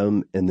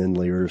bottom and then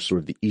later sort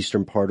of the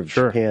eastern part of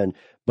Japan.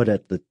 But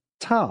at the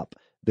top,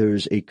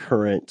 there's a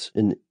current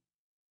in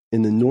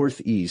the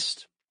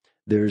northeast.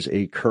 There's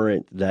a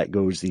current that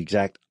goes the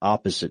exact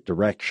opposite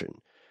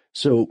direction.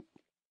 So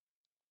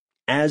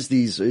as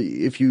these,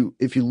 if you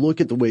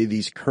look at the way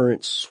these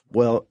currents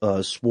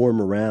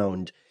swarm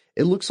around,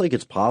 it looks like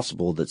it's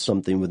possible that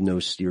something with no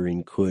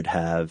steering could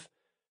have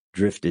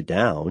drifted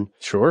down.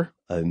 Sure.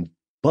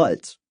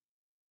 But,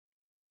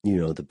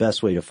 the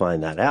best way to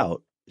find that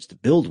out is to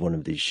build one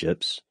of these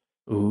ships.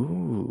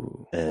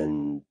 Ooh.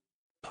 And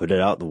put it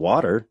out in the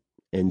water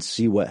and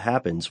see what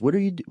happens. What are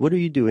you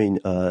doing?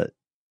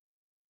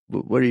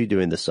 What are you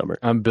doing this summer?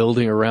 I'm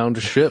building a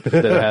round ship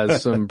that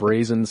has some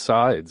brazen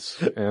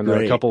sides and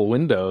a couple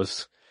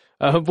windows.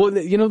 But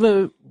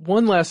the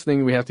one last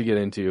thing we have to get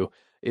into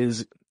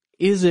is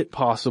it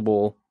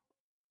possible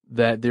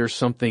that there's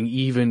something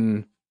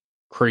even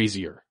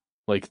crazier?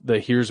 Like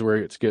here's where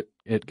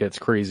it gets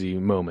crazy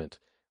moment.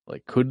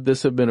 Like, could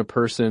this have been a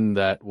person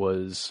that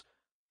was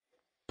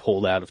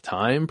pulled out of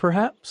time,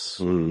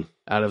 perhaps?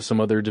 Out of some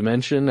other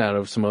dimension, out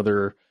of some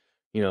other,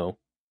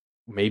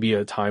 maybe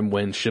a time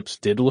when ships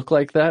did look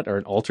like that, or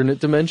an alternate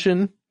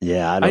dimension?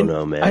 Yeah, I don't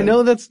know, man. I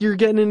know you're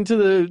getting into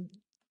the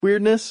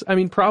weirdness. I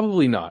mean,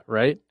 probably not,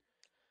 right?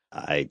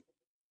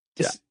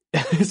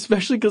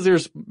 Especially because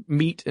there's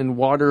meat and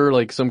water,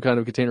 like some kind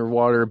of container of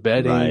water,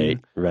 bedding. Right,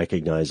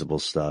 recognizable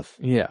stuff.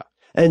 Yeah.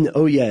 And,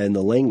 and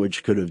the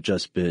language could have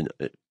just been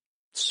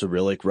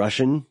Cyrillic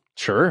Russian.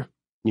 Sure.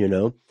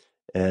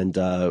 And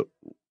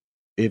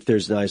if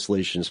there's an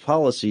isolationist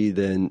policy,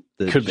 then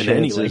could be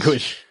any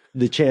language.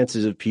 The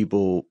chances of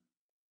people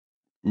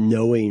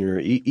knowing, or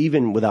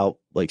even without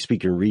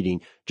speaking or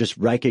reading, just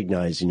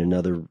recognizing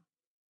another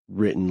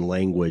written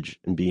language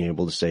and being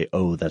able to say,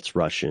 oh, that's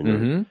Russian,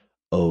 or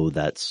oh,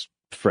 that's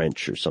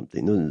French or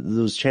something.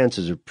 Those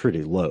chances are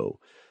pretty low.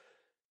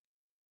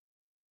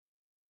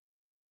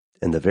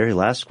 And the very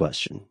last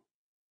question,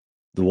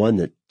 the one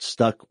that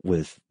stuck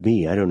with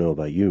me, I don't know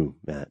about you,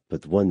 Matt,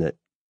 but the one that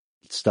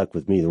stuck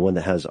with me, the one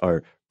that has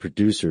our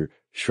producer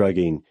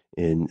shrugging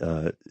in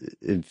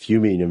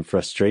fuming in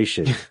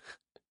frustration.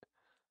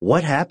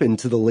 What happened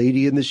to the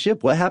lady in the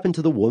ship? What happened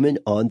to the woman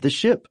on the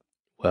ship?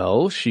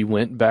 Well, she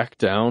went back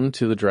down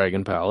to the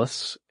Dragon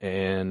Palace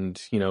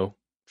and,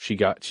 she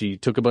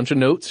took a bunch of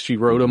notes. She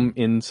wrote them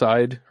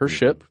inside her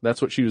ship.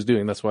 That's what she was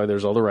doing. That's why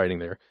there's all the writing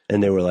there.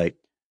 And they were like,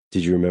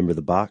 did you remember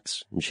the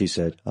box? And she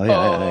said, oh yeah,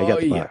 I got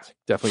the box.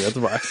 Definitely got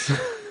the box.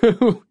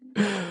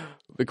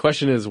 The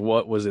question is,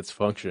 what was its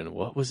function?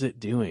 What was it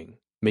doing?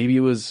 Maybe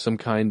it was some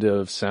kind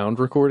of sound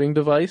recording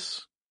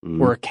device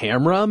or a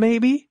camera,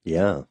 maybe?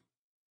 Yeah.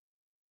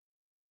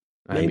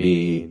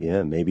 Maybe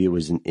it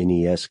was an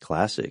NES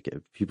Classic.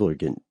 People are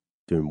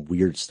doing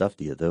weird stuff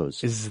to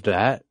those. Is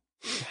that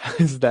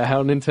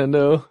how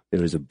Nintendo? It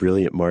was a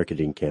brilliant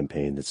marketing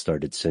campaign that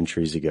started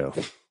centuries ago.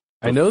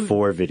 I know,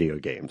 for video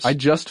games. I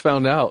just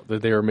found out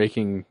that they were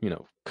making,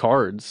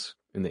 cards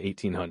in the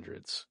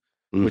 1800s,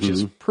 which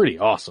is pretty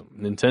awesome.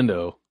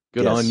 Nintendo,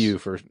 good on you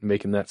for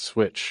making that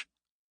switch.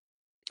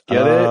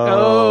 Get it?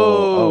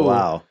 Oh,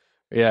 wow.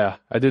 Yeah,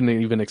 I didn't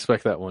even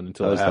expect that one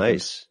until that was happened.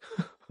 Nice.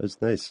 That's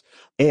nice.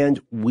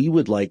 And we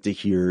would like to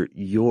hear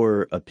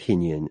your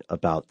opinion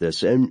about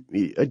this. And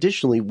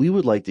additionally, we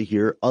would like to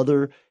hear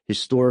other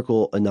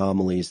historical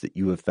anomalies that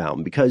you have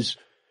found, because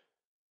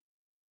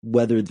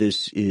whether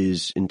this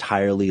is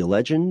entirely a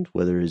legend,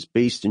 whether it's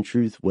based in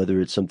truth, whether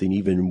it's something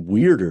even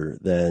weirder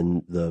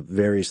than the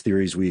various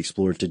theories we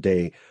explored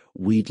today,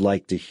 we'd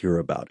like to hear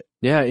about it.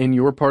 Yeah, in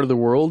your part of the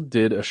world,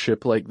 did a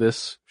ship like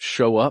this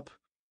show up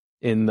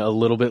in a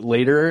little bit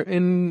later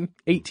in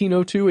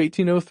 1802,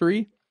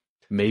 1803?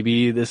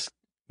 Maybe this,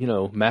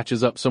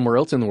 matches up somewhere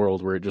else in the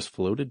world where it just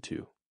floated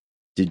to.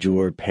 Did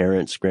your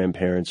parents,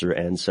 grandparents, or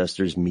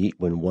ancestors meet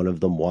when one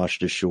of them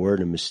washed ashore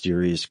in a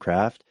mysterious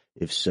craft?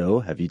 If so,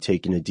 have you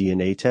taken a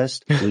DNA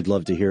test? We'd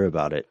love to hear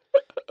about it.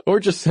 Or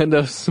just send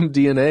us some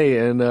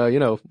DNA and,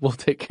 we'll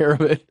take care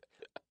of it.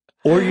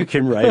 Or you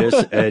can write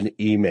us an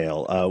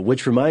email,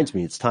 which reminds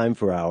me, it's time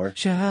for our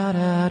Shout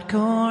Out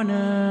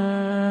Corners.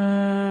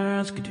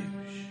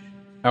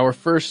 Our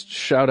first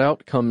shout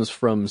out comes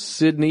from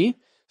Sydney.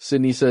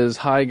 Sydney says,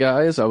 "Hi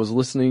guys, I was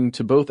listening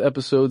to both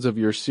episodes of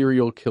your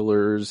serial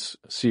killers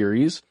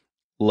series.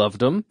 Loved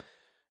them.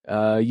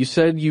 You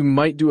said you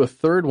might do a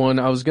third one.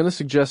 I was going to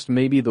suggest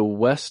maybe the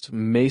West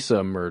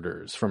Mesa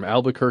murders from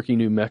Albuquerque,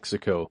 New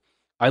Mexico.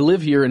 I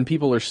live here and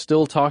people are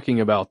still talking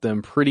about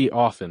them pretty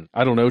often.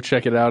 I don't know,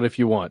 check it out if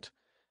you want.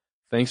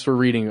 Thanks for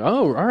reading."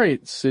 Oh, all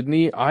right,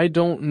 Sydney. I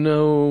don't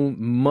know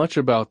much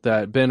about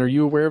that. Ben, are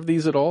you aware of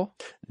these at all?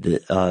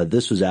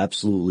 This was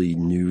absolutely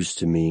news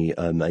to me.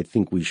 I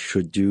think we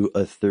should do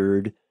a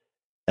third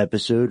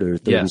episode or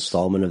third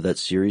installment of that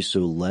series.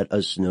 So let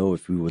us know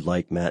if you would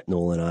like Matt,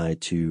 Noel, and I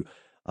to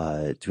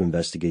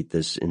investigate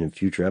this in a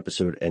future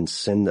episode, and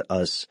send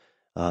us,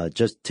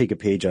 just take a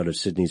page out of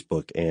Sydney's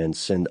book and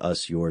send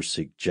us your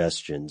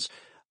suggestions.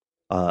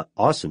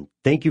 Awesome.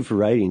 Thank you for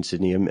writing,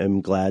 Sydney.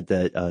 I'm glad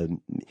that,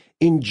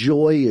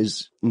 enjoy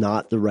is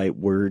not the right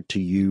word to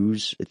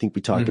use. I think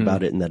we talked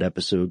about it in that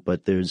episode,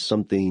 but there's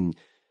something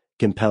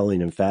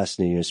compelling and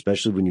fascinating,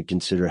 especially when you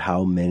consider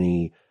how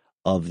many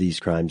of these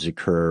crimes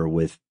occur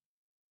with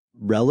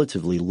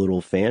relatively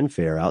little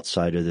fanfare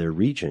outside of their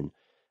region.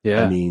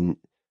 Yeah. I mean,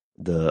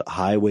 the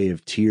Highway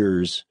of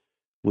Tears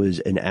was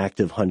an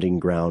active hunting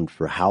ground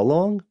for how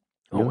long?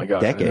 Oh my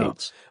gosh.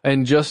 Decades.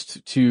 And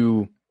just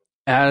to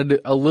add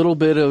a little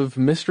bit of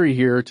mystery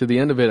here to the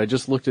end of it, I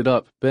just looked it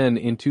up. Ben,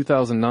 in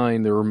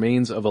 2009, the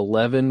remains of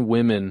 11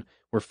 women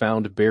were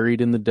found buried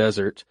in the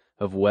desert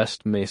of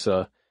West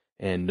Mesa,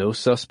 and no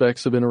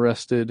suspects have been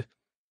arrested,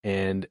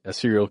 and a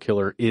serial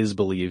killer is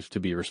believed to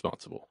be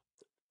responsible.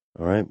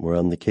 All right, we're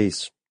on the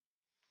case.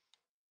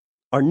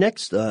 Our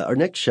next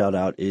shout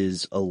out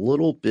is a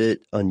little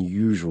bit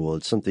unusual.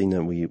 It's something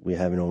that we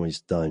haven't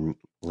always done,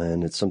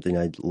 and it's something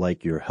I'd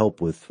like your help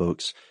with,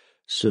 folks.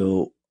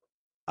 So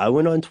I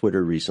went on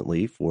Twitter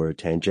recently for a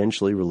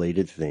tangentially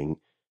related thing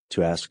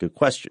to ask a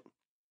question,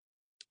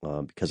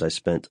 because I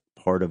spent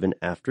part of an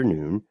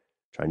afternoon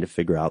trying to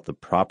figure out the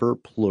proper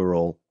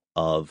plural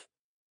of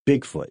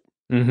Bigfoot.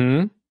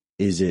 Mm-hmm.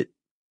 Is it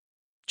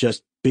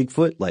just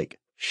Bigfoot, like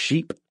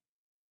sheep?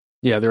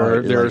 Yeah, there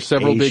are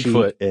several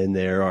Bigfoot, and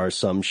there are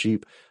some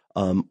sheep.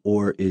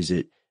 Or is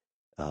it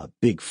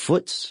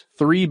Bigfoots?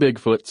 3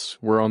 Bigfoots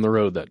were on the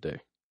road that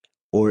day.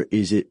 Or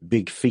is it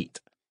Big Feet?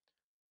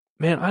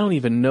 Man, I don't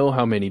even know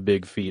how many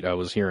big feet I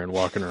was hearing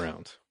walking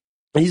around.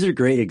 These are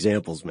great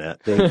examples,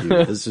 Matt. Thank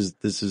you. This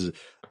is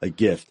a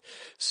gift.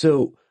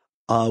 So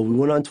we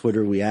went on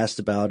Twitter, we asked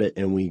about it,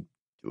 and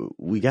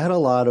we got a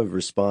lot of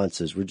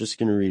responses. We're just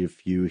going to read a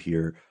few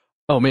here.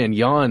 Oh man,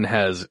 Jan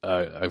has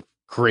a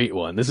great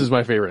one. This is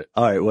my favorite.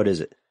 All right, what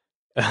is it?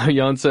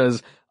 Jan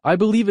says, I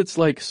believe it's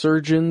like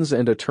surgeons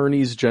and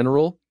attorneys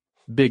general,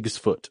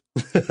 Bigsfoot.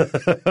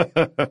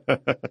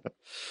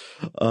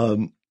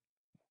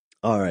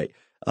 All right.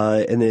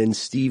 And then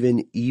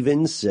Stephen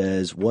Evans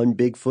says, one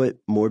Bigfoot,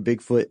 more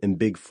Bigfoot, and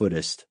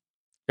Bigfootist.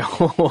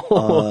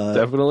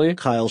 Definitely.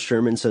 Kyle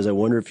Sherman says, I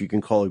wonder if you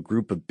can call a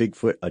group of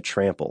Bigfoot a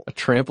trample. A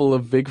trample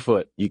of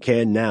Bigfoot. You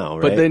can now,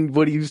 right? But then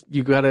what do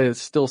you gotta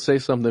still say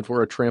something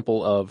for a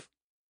trample of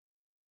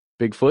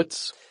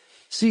Bigfoots?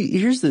 See,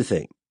 here's the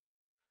thing.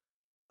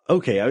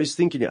 Okay, I was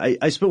thinking,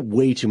 I spent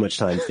way too much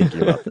time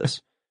thinking about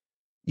this.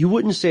 You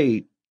wouldn't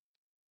say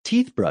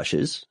teeth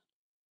brushes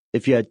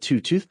if you had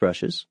 2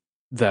 toothbrushes.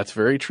 That's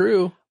very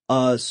true.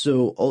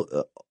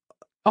 Also,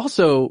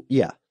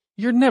 yeah,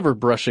 you're never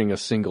brushing a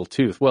single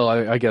tooth. Well,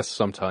 I guess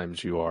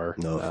sometimes you are,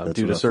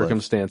 due to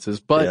circumstances,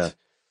 but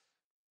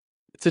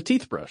it's a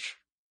teeth brush.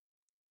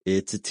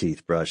 It's a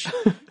teeth brush.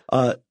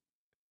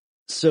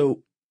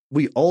 So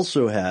we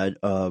also had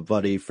a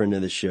buddy, friend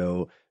of the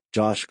show,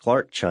 Josh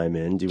Clark, chime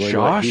in. Do you want to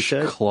know what he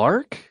said? Josh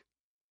Clark?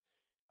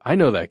 I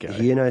know that guy.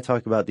 He and I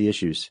talk about the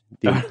issues,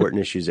 the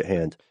important issues at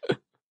hand.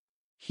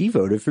 He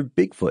voted for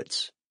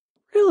Bigfoots.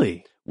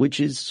 Really? Which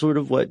is sort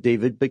of what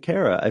David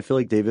Becerra, I feel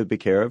like David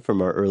Becerra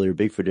from our earlier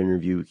Bigfoot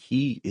interview,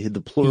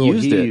 the plural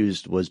he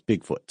used was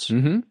Bigfoots.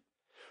 Mm-hmm.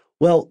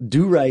 Well,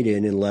 do write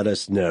in and let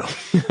us know,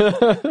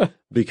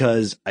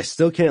 because I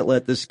still can't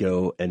let this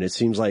go, and it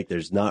seems like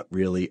there's not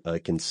really a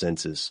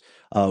consensus.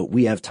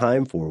 We have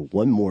time for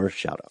one more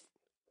shout out.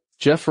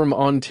 Jeff from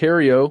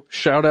Ontario,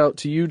 shout out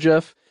to you,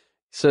 Jeff,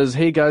 says,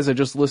 hey guys, I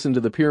just listened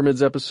to the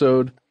Pyramids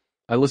episode.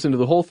 I listened to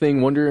the whole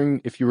thing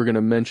wondering if you were going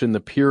to mention the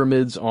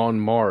pyramids on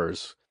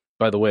Mars.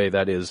 By the way,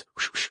 that is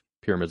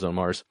pyramids on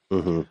Mars.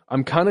 Mm-hmm.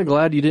 I'm kind of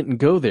glad you didn't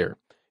go there.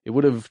 It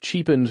would have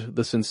cheapened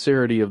the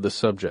sincerity of the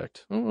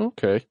subject. Oh,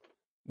 okay.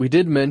 We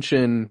did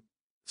mention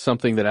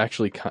something that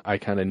actually I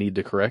kind of need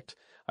to correct.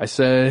 I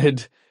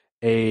said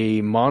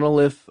a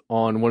monolith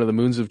on one of the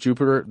moons of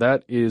Jupiter.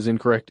 That is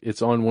incorrect.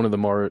 It's on one of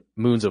the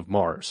moons of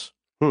Mars.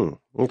 Okay.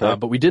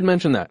 But we did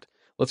mention that.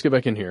 Let's get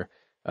back in here.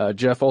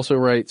 Jeff also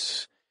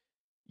writes,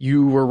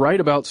 you were right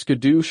about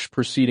Skadoosh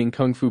preceding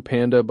Kung Fu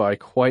Panda by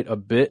quite a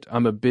bit.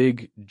 I'm a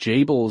big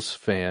Jables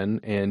fan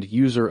and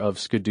user of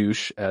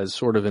Skadoosh as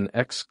sort of an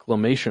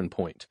exclamation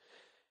point.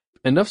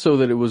 Enough so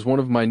that it was one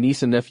of my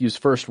niece and nephew's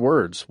first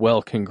words.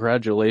 Well,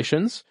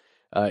 congratulations.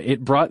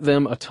 It brought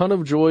them a ton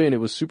of joy, and it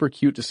was super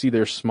cute to see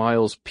their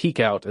smiles peek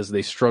out as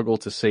they struggle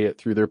to say it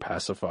through their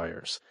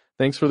pacifiers.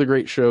 Thanks for the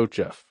great show,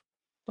 Jeff.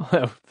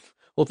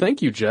 Well,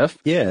 thank you, Jeff.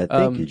 Yeah,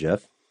 thank you,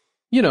 Jeff.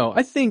 You know,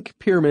 I think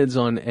pyramids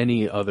on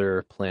any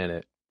other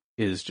planet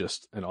is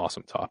just an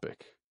awesome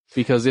topic.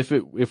 Because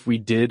if we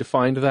did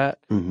find that,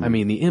 I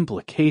mean, the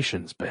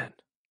implications, Ben.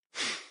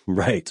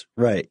 Right.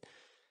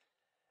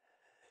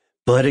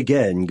 But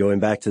again, going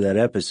back to that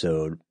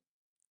episode,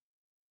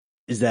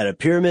 is that a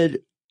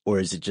pyramid or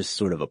is it just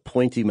sort of a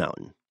pointy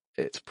mountain?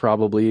 It's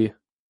probably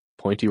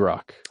pointy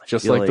rock,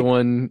 just like the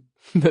one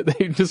that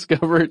they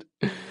discovered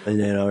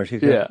in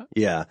Antarctica.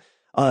 Yeah.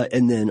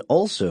 And then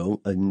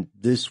also, and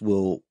this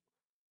will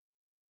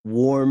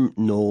warm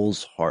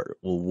Noel's heart,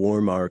 will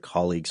warm our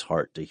colleague's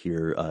heart to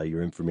hear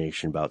your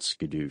information about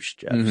Skadoosh,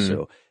 Jeff. Mm-hmm.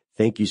 So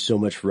thank you so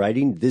much for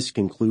writing. This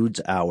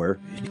concludes our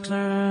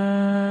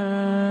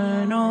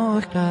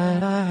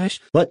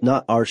but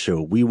not our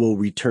show. We will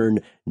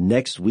return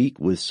next week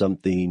with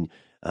something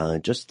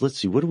Just let's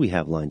see, what do we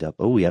have lined up?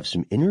 Oh, we have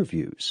some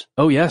interviews.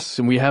 Oh, yes,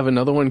 and we have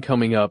another one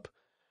coming up.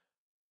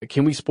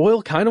 Can we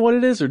spoil kind of what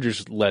it is, or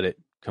just let it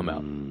come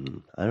out?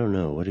 I don't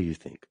know. What do you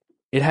think?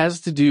 It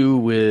has to do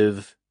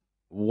with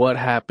what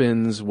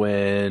happens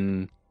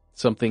when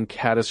something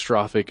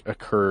catastrophic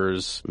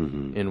occurs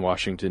in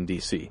Washington,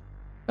 D.C.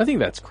 I think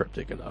that's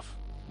cryptic enough.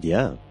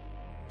 Yeah.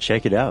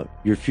 Check it out.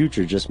 Your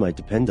future just might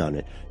depend on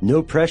it.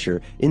 No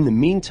pressure. In the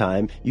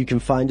meantime, you can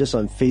find us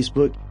on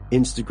Facebook,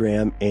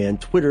 Instagram,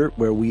 and Twitter,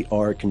 where we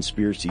are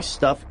Conspiracy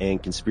Stuff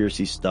and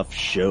Conspiracy Stuff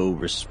Show,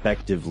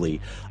 respectively.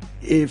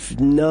 If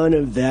none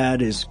of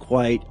that is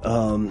quite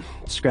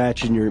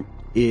scratching your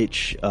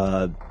itch,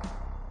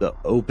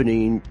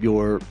 opening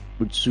your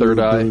third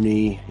eye,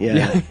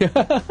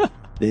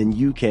 then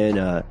you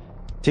can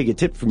take a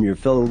tip from your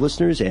fellow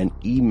listeners and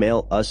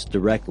email us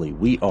directly.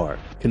 We are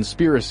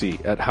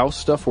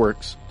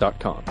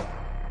conspiracy@howstuffworks.com.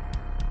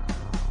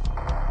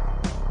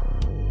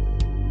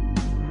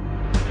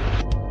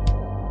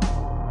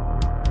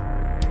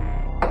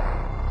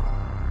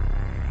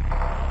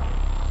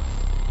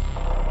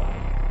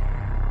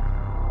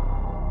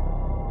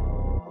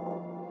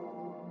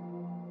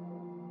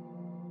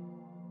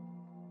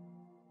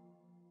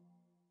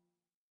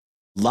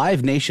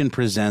 Live Nation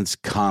presents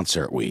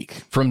Concert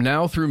Week. From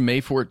now through May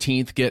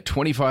 14th, get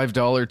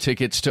 $25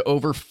 tickets to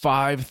over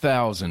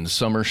 5,000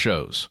 summer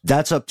shows.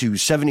 That's up to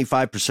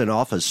 75%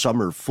 off a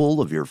summer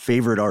full of your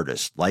favorite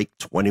artists, like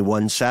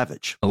 21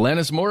 Savage,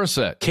 Alanis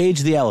Morissette,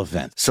 Cage the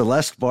Elephant,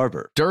 Celeste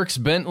Barber,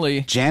 Dierks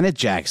Bentley, Janet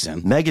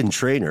Jackson, Meghan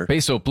Trainor,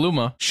 Peso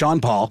Pluma,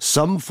 Sean Paul,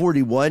 Sum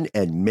 41,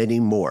 and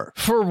many more.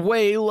 For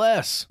way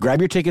less.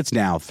 Grab your tickets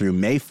now through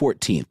May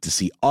 14th to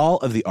see all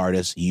of the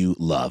artists you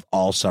love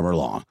all summer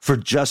long for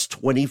just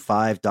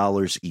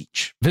 $25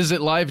 each.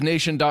 Visit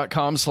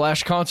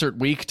livenation.com/concert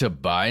week to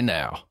buy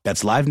now.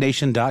 That's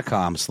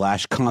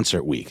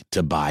livenation.com/concert week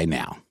to buy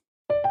now.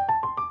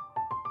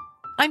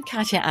 I'm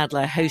Katya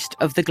Adler, host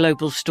of The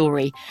Global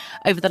Story.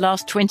 Over the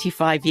last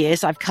 25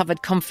 years, I've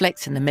covered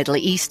conflicts in the Middle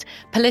East,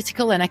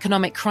 political and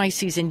economic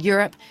crises in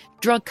Europe,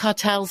 drug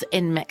cartels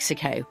in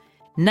Mexico.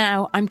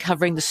 Now I'm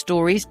covering the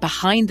stories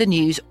behind the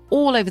news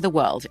all over the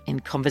world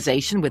in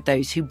conversation with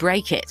those who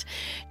break it.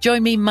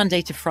 Join me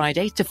Monday to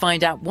Friday to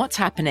find out what's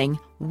happening,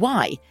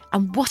 why,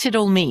 and what it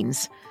all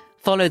means.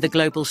 Follow The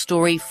Global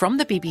Story from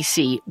the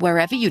BBC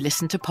wherever you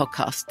listen to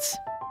podcasts.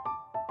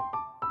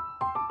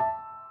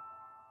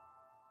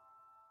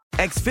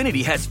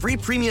 Xfinity has free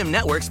premium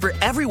networks for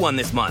everyone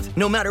this month,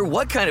 no matter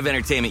what kind of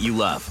entertainment you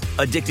love.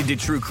 Addicted to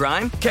true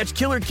crime? Catch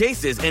killer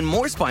cases and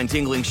more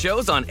spine-tingling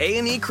shows on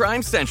A&E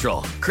Crime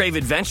Central. Crave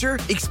adventure?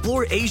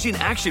 Explore Asian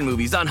action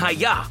movies on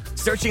Hi-YAH.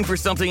 Searching for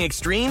something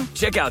extreme?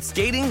 Check out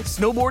skating,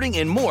 snowboarding,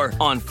 and more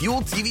on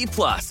Fuel TV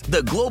Plus,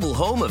 the global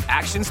home of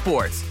action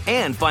sports.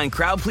 And find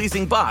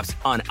crowd-pleasing bops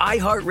on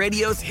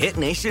iHeartRadio's Hit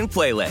Nation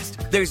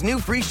playlist. There's new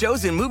free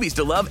shows and movies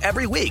to love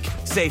every week.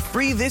 Say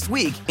free this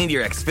week in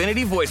your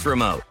Xfinity voice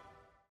remote.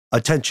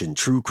 Attention,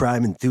 true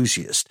crime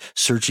enthusiast.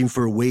 Searching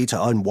for a way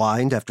to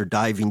unwind after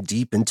diving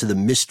deep into the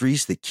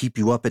mysteries that keep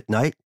you up at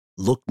night?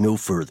 Look no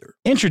further.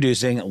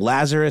 Introducing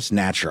Lazarus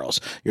Naturals,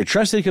 your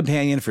trusted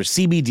companion for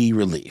CBD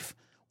relief.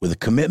 With a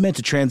commitment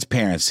to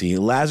transparency,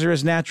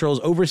 Lazarus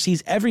Naturals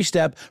oversees every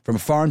step from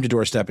farm to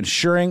doorstep,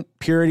 ensuring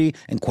purity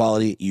and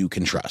quality you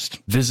can trust.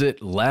 Visit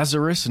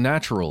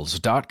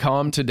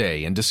LazarusNaturals.com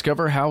today and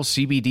discover how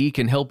CBD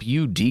can help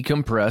you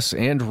decompress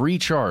and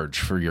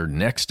recharge for your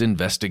next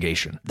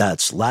investigation.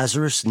 That's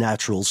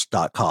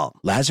LazarusNaturals.com.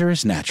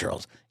 Lazarus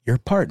Naturals, your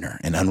partner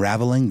in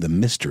unraveling the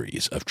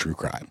mysteries of true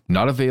crime.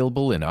 Not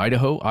available in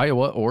Idaho,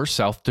 Iowa, or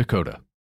South Dakota.